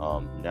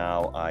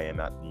 Now I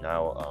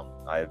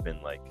have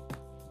been like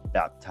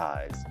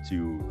baptized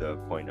to the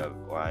point of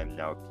where I'm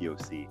now a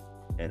POC,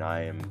 and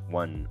I am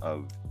one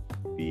of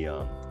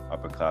the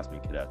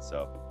upperclassmen cadets.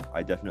 So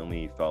I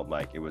definitely felt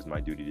like it was my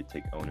duty to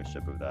take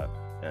ownership of that.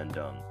 And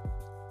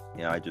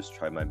I just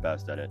tried my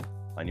best at it.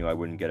 I knew I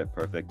wouldn't get it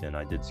perfect, and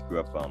I did screw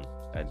up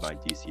at my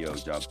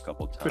DCO job a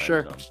couple times. For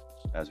sure.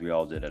 As we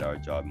all did at our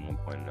job at one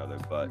point or another.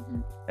 But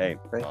hey,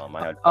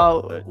 I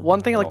had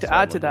one thing I'd like to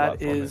add to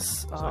that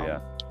is, so yeah.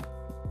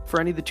 For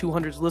any of the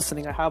 200s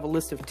listening, I have a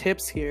list of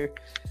tips here.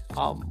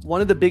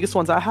 One of the biggest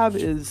ones I have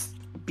is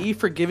be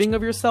forgiving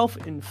of yourself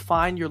and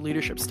find your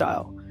leadership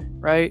style,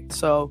 right?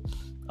 So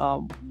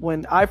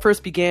when I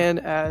first began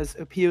as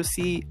a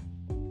POC,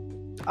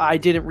 I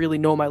didn't really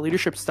know my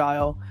leadership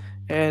style.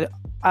 And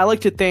I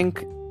like to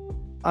think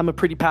I'm a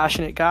pretty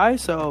passionate guy.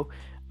 So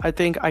I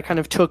think I kind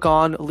of took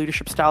on a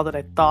leadership style that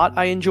I thought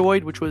I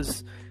enjoyed, which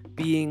was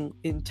being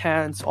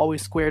intense,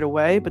 always squared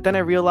away. But then I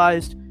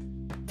realized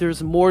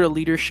there's more to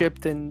leadership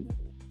than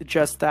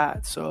just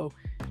that. So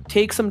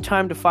take some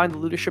time to find the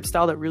leadership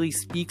style that really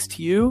speaks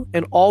to you,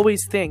 and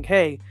always think,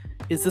 hey,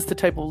 is this the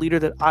type of leader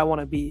that I want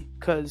to be?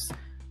 Because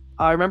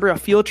I remember at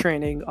field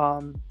training,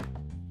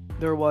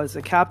 there was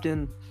a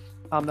captain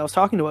that was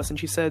talking to us, and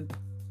she said,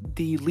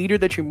 the leader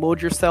that you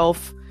mold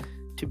yourself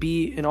to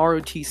be in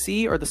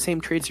ROTC are the same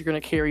traits you're going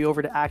to carry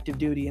over to active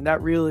duty. And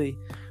that really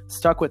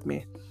stuck with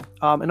me.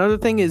 Another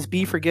thing is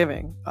be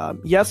forgiving.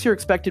 Yes, you're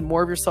expected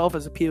more of yourself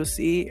as a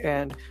POC,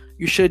 and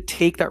you should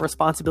take that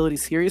responsibility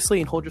seriously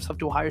and hold yourself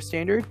to a higher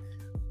standard,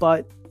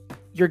 but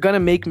you're going to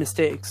make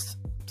mistakes.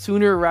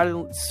 Sooner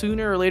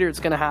or later, it's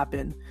going to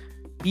happen.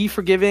 Be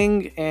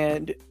forgiving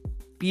and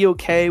be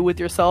okay with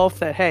yourself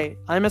that, hey,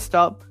 I messed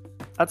up.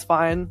 That's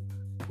fine.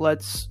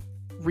 Let's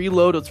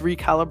reload, let's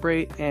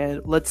recalibrate,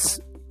 and let's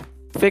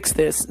fix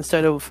this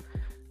instead of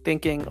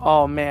thinking,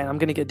 oh man, I'm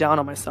going to get down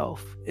on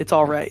myself. It's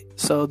all right.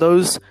 So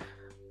those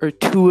are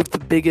two of the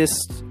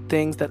biggest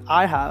things that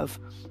I have.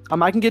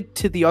 I can get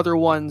to the other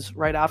ones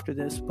right after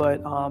this,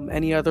 but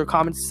any other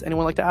comments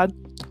anyone like to add?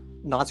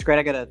 No, that's great.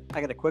 I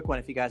got a quick one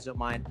if you guys don't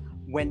mind.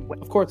 When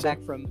of course,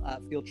 back from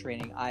field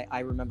training, I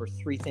remember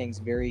three things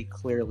very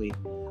clearly.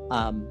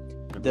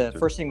 The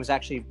first thing was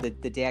actually the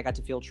day I got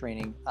to field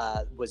training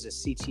was a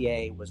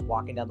CTA was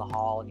walking down the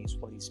hall, and he's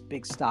one of these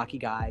big stocky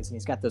guys, and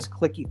he's got those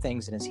clicky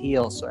things in his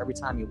heels. So every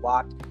time he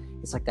walked,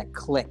 it's like that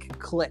click,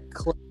 click,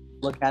 click.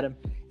 Look at him,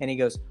 and he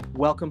goes,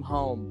 "Welcome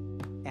home."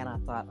 And I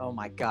thought, oh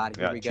my God,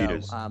 here we go.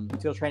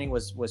 Field training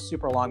was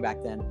super long back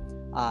then.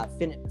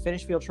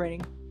 Finished field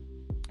training,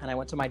 and I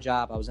went to my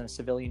job. I was in a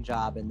civilian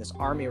job, and this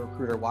Army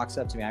recruiter walks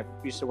up to me. I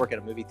used to work at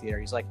a movie theater.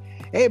 He's like,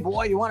 "Hey,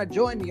 boy, you want to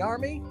join the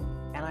Army?"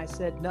 And I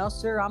said, "No,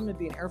 sir, I'm going to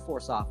be an Air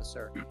Force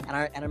officer." And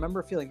I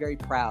remember feeling very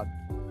proud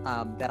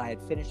that I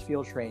had finished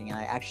field training, and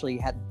I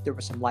actually there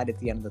was some light at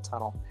the end of the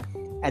tunnel.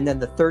 And then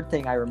the third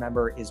thing I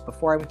remember is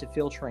before I went to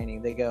field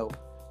training, they go,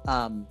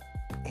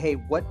 "Hey,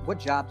 what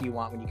job do you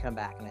want when you come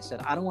back?" And I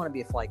said, "I don't want to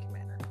be a flight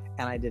commander."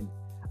 And I didn't.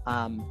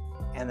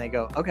 And they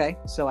go, "Okay."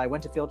 So I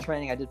went to field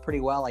training. I did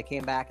pretty well. I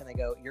came back, and they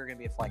go, "You're going to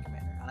be a flight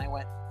commander." And I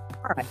went,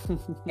 "All right."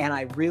 And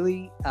I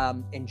really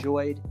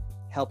enjoyed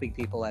helping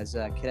people, as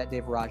Cadet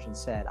Dave Rajan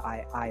said.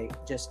 I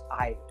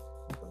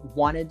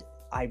wanted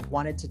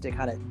to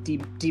kind of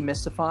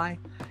demystify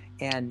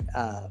and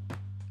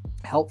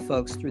help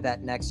folks through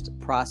that next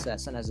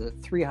process. And as a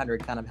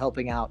 300, kind of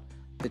helping out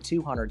the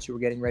 200s who were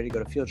getting ready to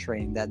go to field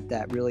training,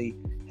 that really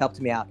helped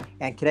me out.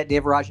 And Cadet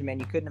Dave Rajan, man,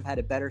 you couldn't have had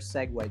a better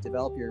segue.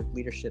 Develop your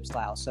leadership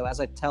style. So as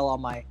I tell all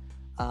my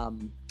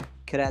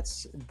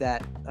cadets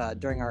that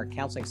during our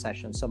counseling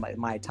session, so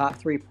my top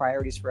 3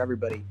 priorities for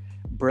everybody: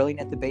 brilliant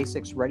at the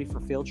basics, ready for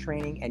field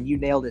training, and you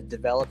nailed it.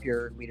 Develop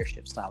your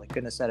leadership style. I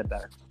couldn't have said it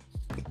better.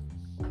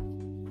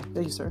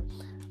 Thank you, sir.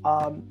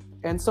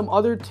 And some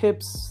other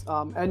tips,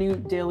 any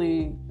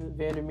Daily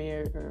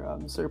Vandermeer or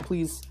sir,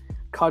 please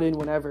cut in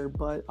whenever.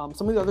 But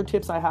some of the other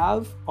tips I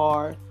have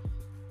are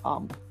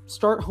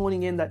start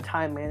honing in that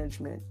time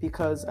management,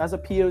 because as a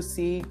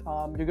POC,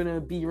 you're going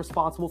to be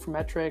responsible for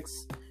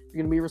metrics.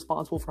 You're going to be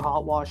responsible for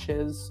hot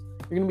washes.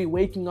 You're going to be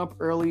waking up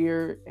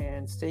earlier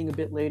and staying a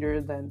bit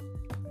later than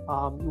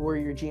you were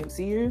your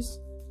GMC years.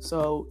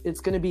 So it's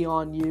going to be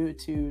on you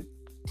to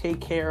take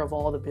care of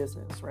all the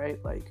business,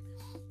 right? Like,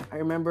 I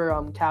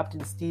remember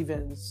Captain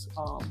Stevens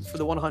for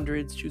the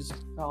 100s, she was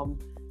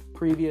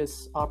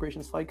previous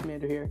operations flight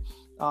commander here.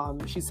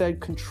 She said,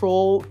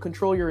 control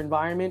your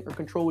environment, or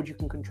control what you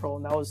can control.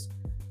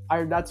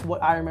 And that's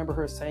what I remember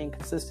her saying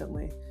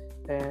consistently.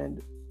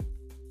 And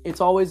it's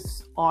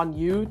always on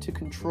you to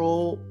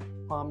control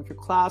your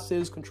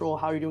classes, control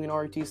how you're doing in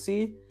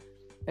ROTC,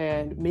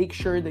 and make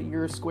sure that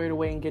you're squared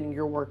away and getting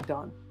your work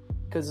done.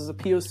 Because as a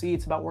POC,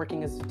 it's about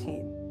working as a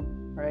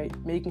team, right?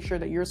 Making sure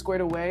that you're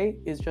squared away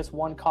is just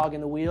one cog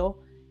in the wheel,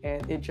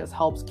 and it just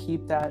helps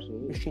keep that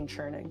machine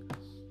churning.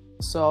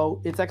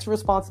 So it's extra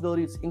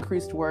responsibility, it's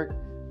increased work,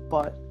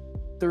 but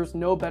there's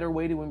no better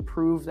way to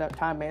improve that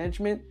time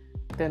management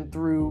than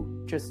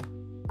through just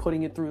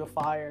putting it through the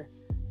fire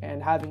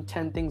and having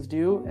 10 things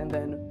due and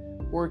then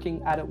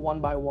working at it one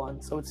by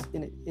one. So it's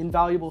an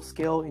invaluable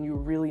skill, and you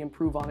really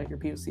improve on it your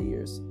POC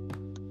years.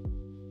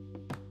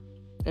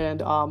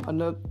 And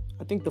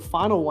I think the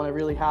final one I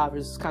really have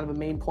is kind of a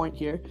main point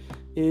here.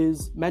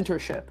 is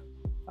mentorship.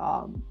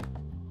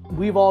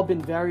 We've all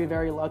been very,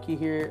 very lucky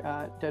here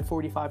at Dead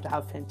 45 to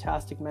have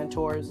fantastic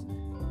mentors.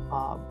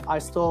 I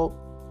still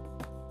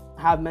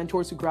have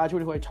mentors who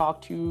graduated who I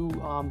talk to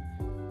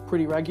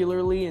pretty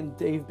regularly, and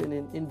they've been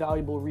an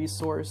invaluable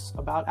resource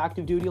about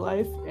active duty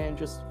life and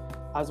just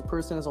as a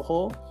person as a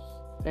whole.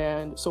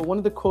 And so one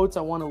of the quotes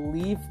I want to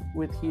leave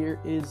with here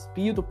is,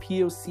 be the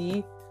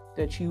POC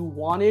that you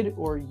wanted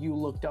or you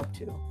looked up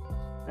to.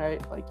 Right?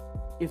 Like,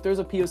 if there's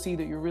a POC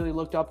that you really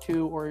looked up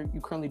to or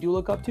you currently do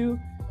look up to,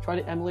 try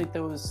to emulate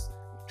those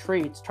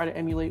traits, try to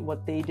emulate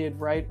what they did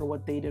right or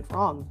what they did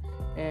wrong.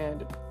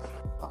 And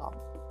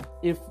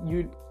if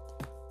you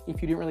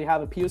didn't really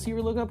have a POC you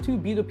were looking up to,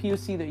 be the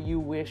POC that you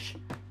wish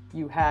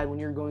you had when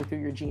you're going through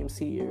your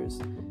GMC years,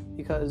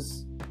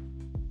 because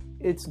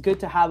it's good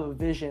to have a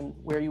vision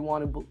where you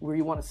want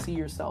to see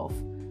yourself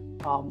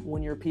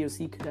when you're a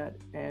POC cadet,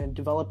 and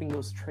developing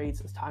those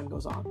traits as time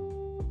goes on.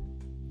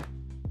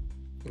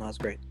 That's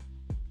great.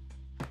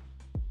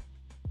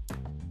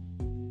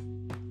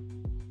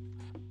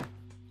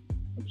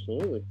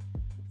 Absolutely.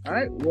 All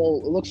right.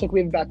 Well, it looks like we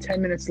have about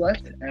 10 minutes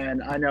left,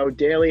 and I know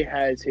Daly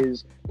has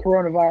his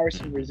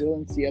coronavirus and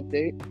resiliency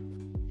update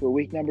for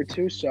week number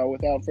 2. So,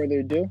 without further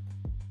ado,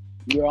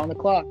 you're on the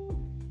clock.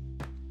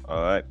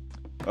 All right.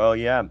 Well,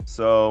 yeah.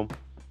 So,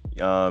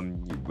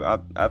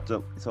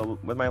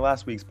 with my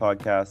last week's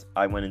podcast,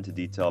 I went into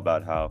detail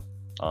about how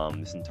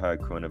this entire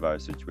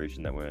coronavirus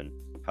situation that we're in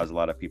has a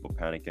lot of people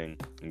panicking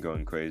and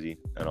going crazy,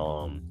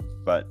 and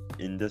but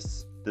in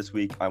this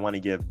week, I want to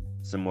give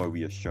some more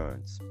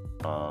reassurance.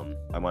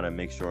 I want to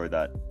make sure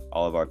that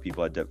all of our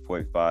people at Debt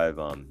 45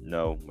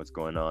 know what's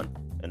going on,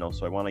 and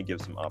also I want to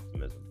give some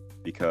optimism,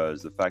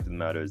 because the fact of the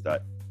matter is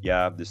that,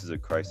 yeah, this is a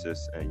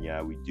crisis, and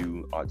yeah, we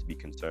do ought to be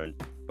concerned,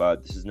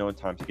 but this is no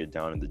time to get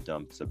down in the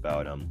dumps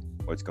about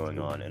what's going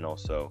on. And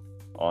also,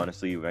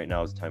 honestly, right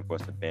now is the time for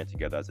us to band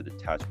together as a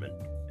detachment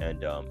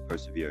and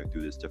persevere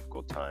through this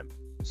difficult time.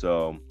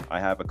 So I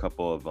have a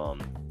couple of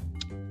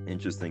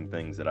interesting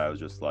things that I was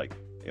just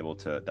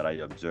that I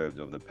observed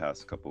over the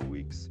past couple of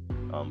weeks.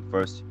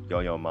 First,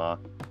 Yo-Yo Ma,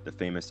 the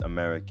famous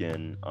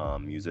American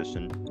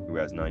musician who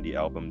has 90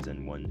 albums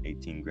and won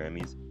 18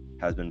 Grammys,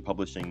 has been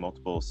publishing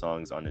multiple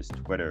songs on his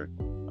Twitter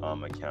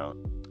account,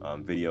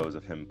 videos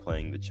of him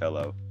playing the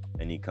cello,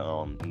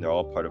 and they're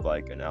all part of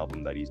like an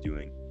album that he's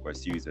doing, or a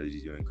series that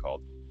he's doing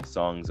called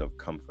Songs of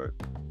Comfort.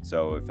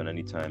 So if at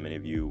any time any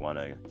of you want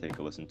to take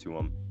a listen to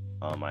them,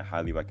 I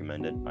highly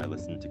recommend it. I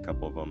listened to a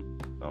couple of them.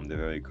 They're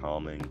very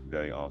calming,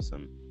 very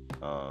awesome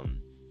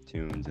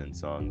tunes and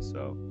songs,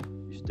 so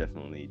you should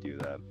definitely do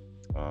that.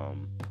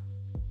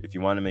 If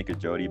you want to make a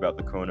jokey about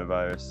the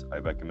coronavirus, I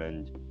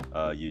recommend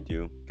you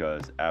do,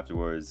 because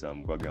afterwards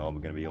we're all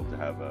going to be able to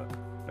have a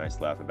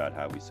nice laugh about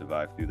how we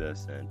survived through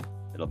this, and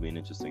it'll be an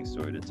interesting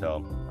story to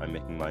tell. I'm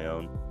making my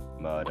own,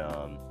 but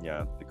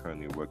yeah, they're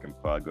currently a work in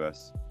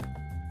progress.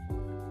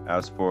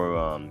 As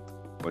for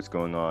what's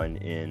going on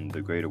in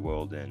the greater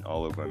world and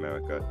all over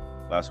America,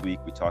 last week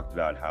we talked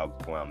about how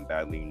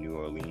badly New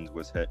Orleans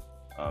was hit.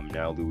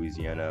 Now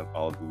Louisiana,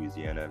 all of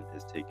Louisiana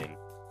is taking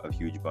a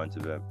huge bunch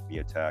of the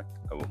attack,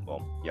 the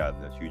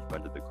huge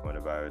bunch of the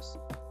coronavirus,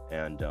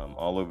 and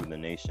all over the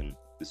nation,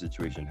 the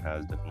situation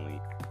has definitely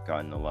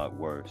gotten a lot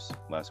worse.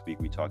 Last week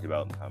we talked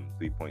about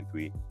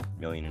 3.3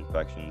 million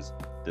infections.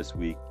 This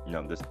week,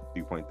 this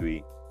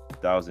 3.3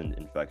 thousand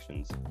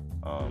infections.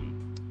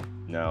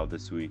 Now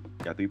this week,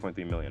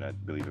 3.3 million, I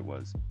believe it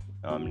was.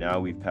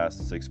 Now we've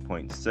passed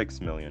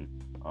 6.6 million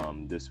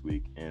this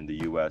week, and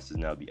the U.S. is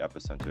now the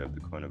epicenter of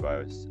the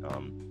coronavirus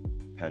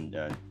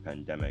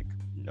pandemic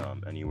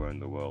anywhere in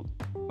the world.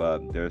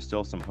 But there is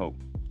still some hope.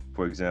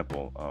 For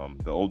example,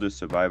 the oldest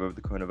survivor of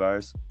the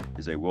coronavirus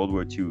is a World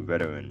War II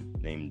veteran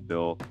named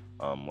Bill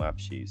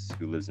Lapshis,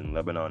 who lives in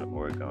Lebanon,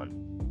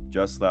 Oregon.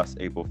 Just last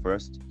April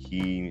 1st,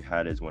 he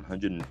had his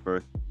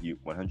 104th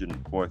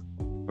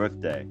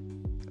birthday,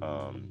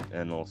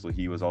 and also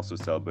he was also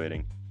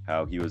celebrating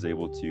how he was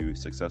able to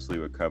successfully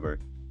recover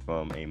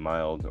from a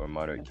mild or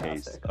moderate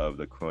case of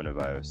the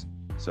coronavirus.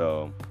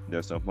 So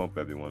there's some hope,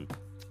 everyone.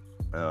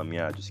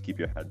 Just keep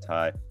your head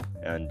high,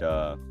 and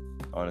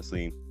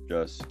honestly,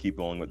 just keep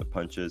rolling with the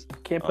punches.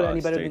 Can't put any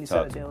better than you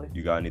said it, Daly.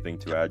 You got anything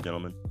to add,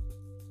 gentlemen?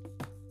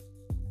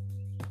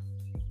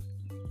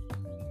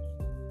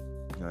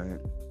 All right.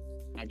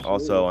 Absolutely.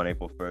 Also, on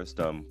April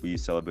 1st, we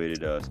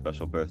celebrated a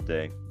special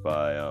birthday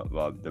by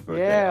the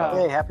birthday Yeah.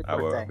 Hey, happy of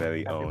our birthday.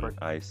 very Happy own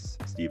birthday.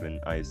 Stephen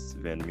Ice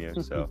Vandermeer.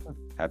 So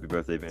happy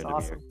birthday, Vandermeer.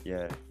 awesome.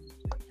 Yeah.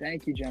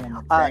 Thank you,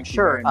 gentlemen. Thank you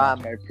sure, very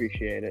much. I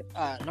appreciate it.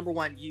 Number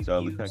one, you So,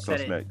 you Lieutenant said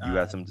Colonel it, Smith, you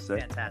had something to say?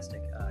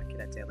 Fantastic,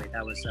 Cadet Daly.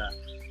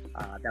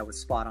 That was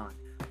spot on.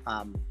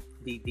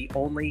 The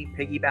only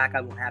piggyback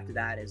I will have to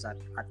that is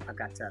I've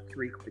got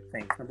 3 quick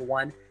things. Number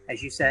one,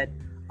 as you said,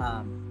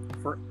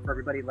 for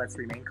everybody, let's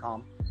remain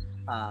calm.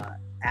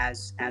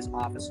 As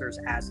officers,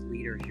 as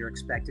leaders, you're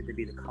expected to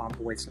be the calm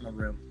voice in the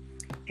room,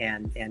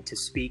 and to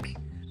speak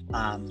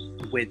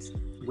with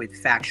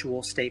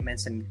factual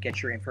statements and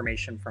get your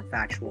information from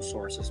factual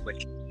sources,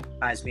 which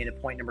ties me into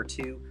point number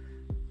 2.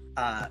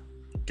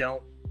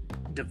 Don't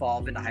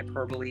devolve into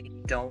hyperbole.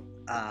 Don't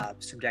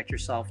subject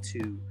yourself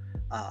to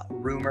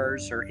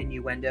rumors or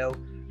innuendo.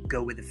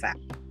 Go with the fact,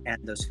 and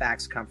those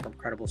facts come from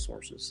credible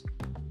sources.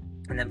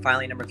 And then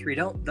finally, number 3,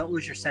 don't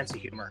lose your sense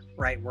of humor.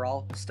 Right? We're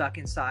all stuck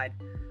inside.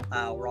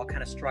 We're all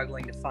kind of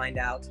struggling to find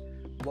out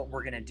what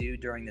we're going to do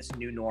during this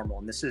new normal,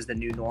 and this is the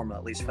new normal,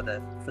 at least for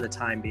the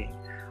time being.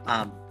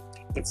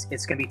 It's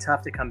going to be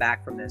tough to come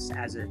back from this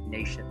as a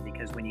nation,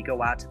 because when you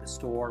go out to the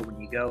store, when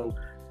you go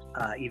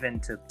even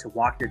to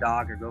walk your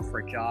dog or go for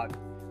a jog,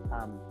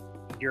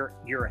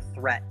 you're a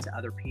threat to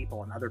other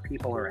people, and other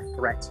people are a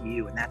threat to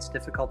you, and that's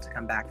difficult to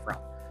come back from.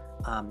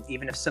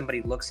 Even if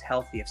somebody looks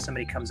healthy, if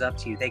somebody comes up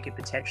to you, they could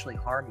potentially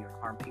harm you and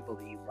harm people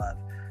that you love.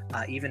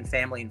 Even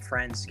family and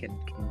friends can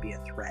be a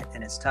threat,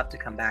 and it's tough to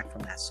come back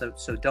from that.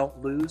 So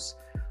don't lose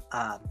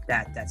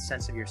that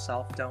sense of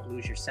yourself. Don't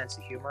lose your sense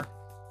of humor.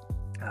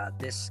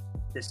 This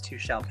too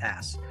shall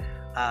pass.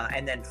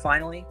 And then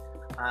finally,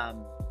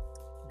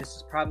 this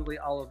is probably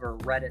all over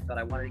Reddit, but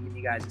I wanted to give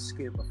you guys a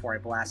scoop before I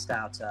blast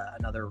out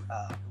another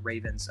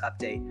Ravens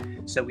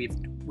update. So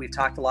we've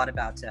talked a lot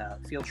about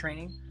field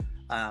training.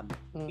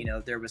 You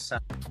know, there was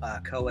some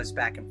COAs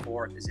back and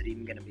forth. Is it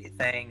even going to be a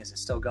thing? Is it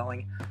still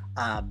going?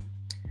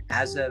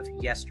 As of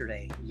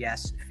yesterday,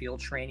 yes, field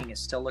training is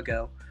still a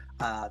go.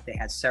 They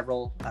had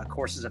several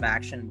courses of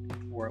action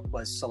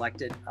was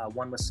selected.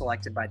 One was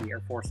selected by the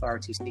Air Force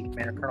ROTC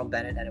Commander Colonel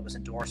Bennett, and it was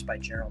endorsed by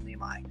General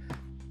Nimoy.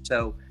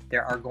 So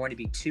there are going to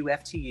be 2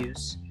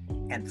 FTUs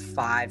and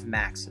 5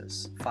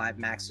 maxes. 5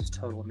 maxes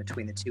total in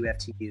between the 2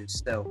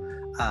 FTUs. So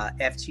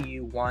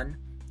FTU 1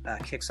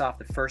 kicks off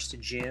the 1st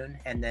of June,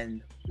 and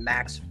then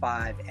Max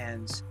 5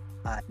 ends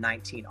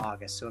 19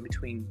 August. So in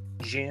between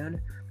June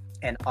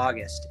and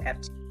August,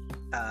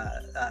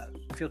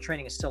 field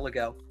training is still a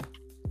go.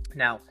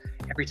 Now,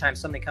 every time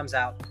something comes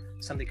out,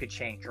 something could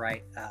change,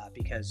 right?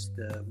 Because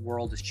the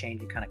world is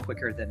changing kind of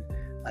quicker than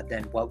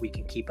what we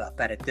can keep up.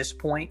 But at this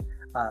point,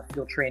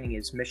 field training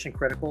is mission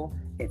critical.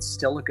 It's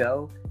still a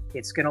go.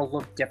 It's going to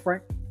look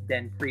different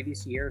than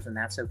previous years, and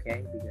that's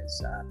okay,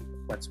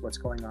 because what's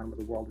going on with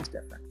the world is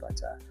different.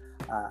 But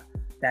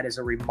that is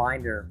a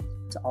reminder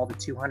to all the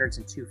 200s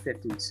and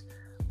 250s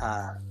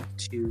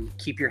to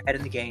keep your head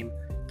in the game,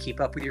 keep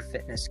up with your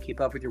fitness,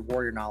 keep up with your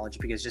warrior knowledge,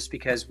 because just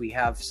because we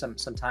have some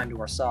time to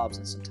ourselves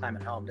and some time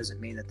at home doesn't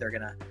mean that they're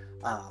going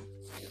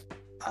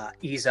to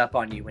ease up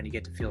on you when you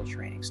get to field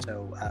training.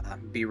 So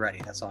be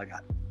ready. That's all I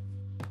got.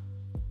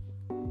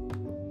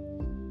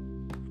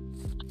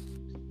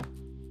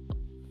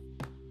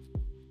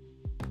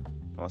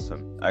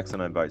 Awesome.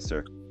 Excellent advice,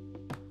 sir.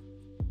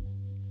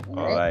 All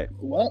right. right.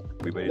 Well,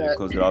 We ready to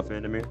close it off,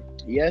 Andamir?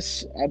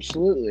 yes,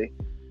 absolutely.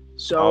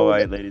 So, All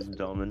right, ladies and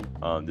gentlemen.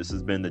 This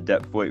has been the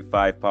Det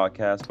 45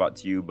 podcast, brought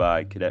to you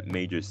by Cadet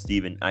Major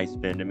Stephen Ice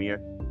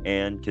Vandermeer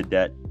and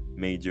Cadet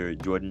Major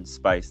Jordan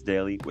Spice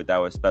Daly, with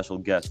our special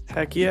guest,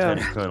 Heck yeah.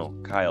 Lieutenant Colonel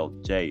Kyle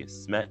J.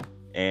 Smet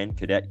and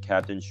Cadet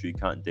Captain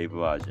Shrikant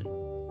Devarajan.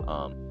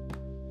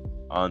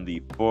 On the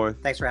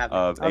 4th Thanks for having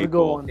me. of Have a good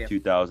April one.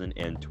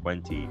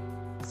 2020.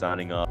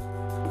 Signing off.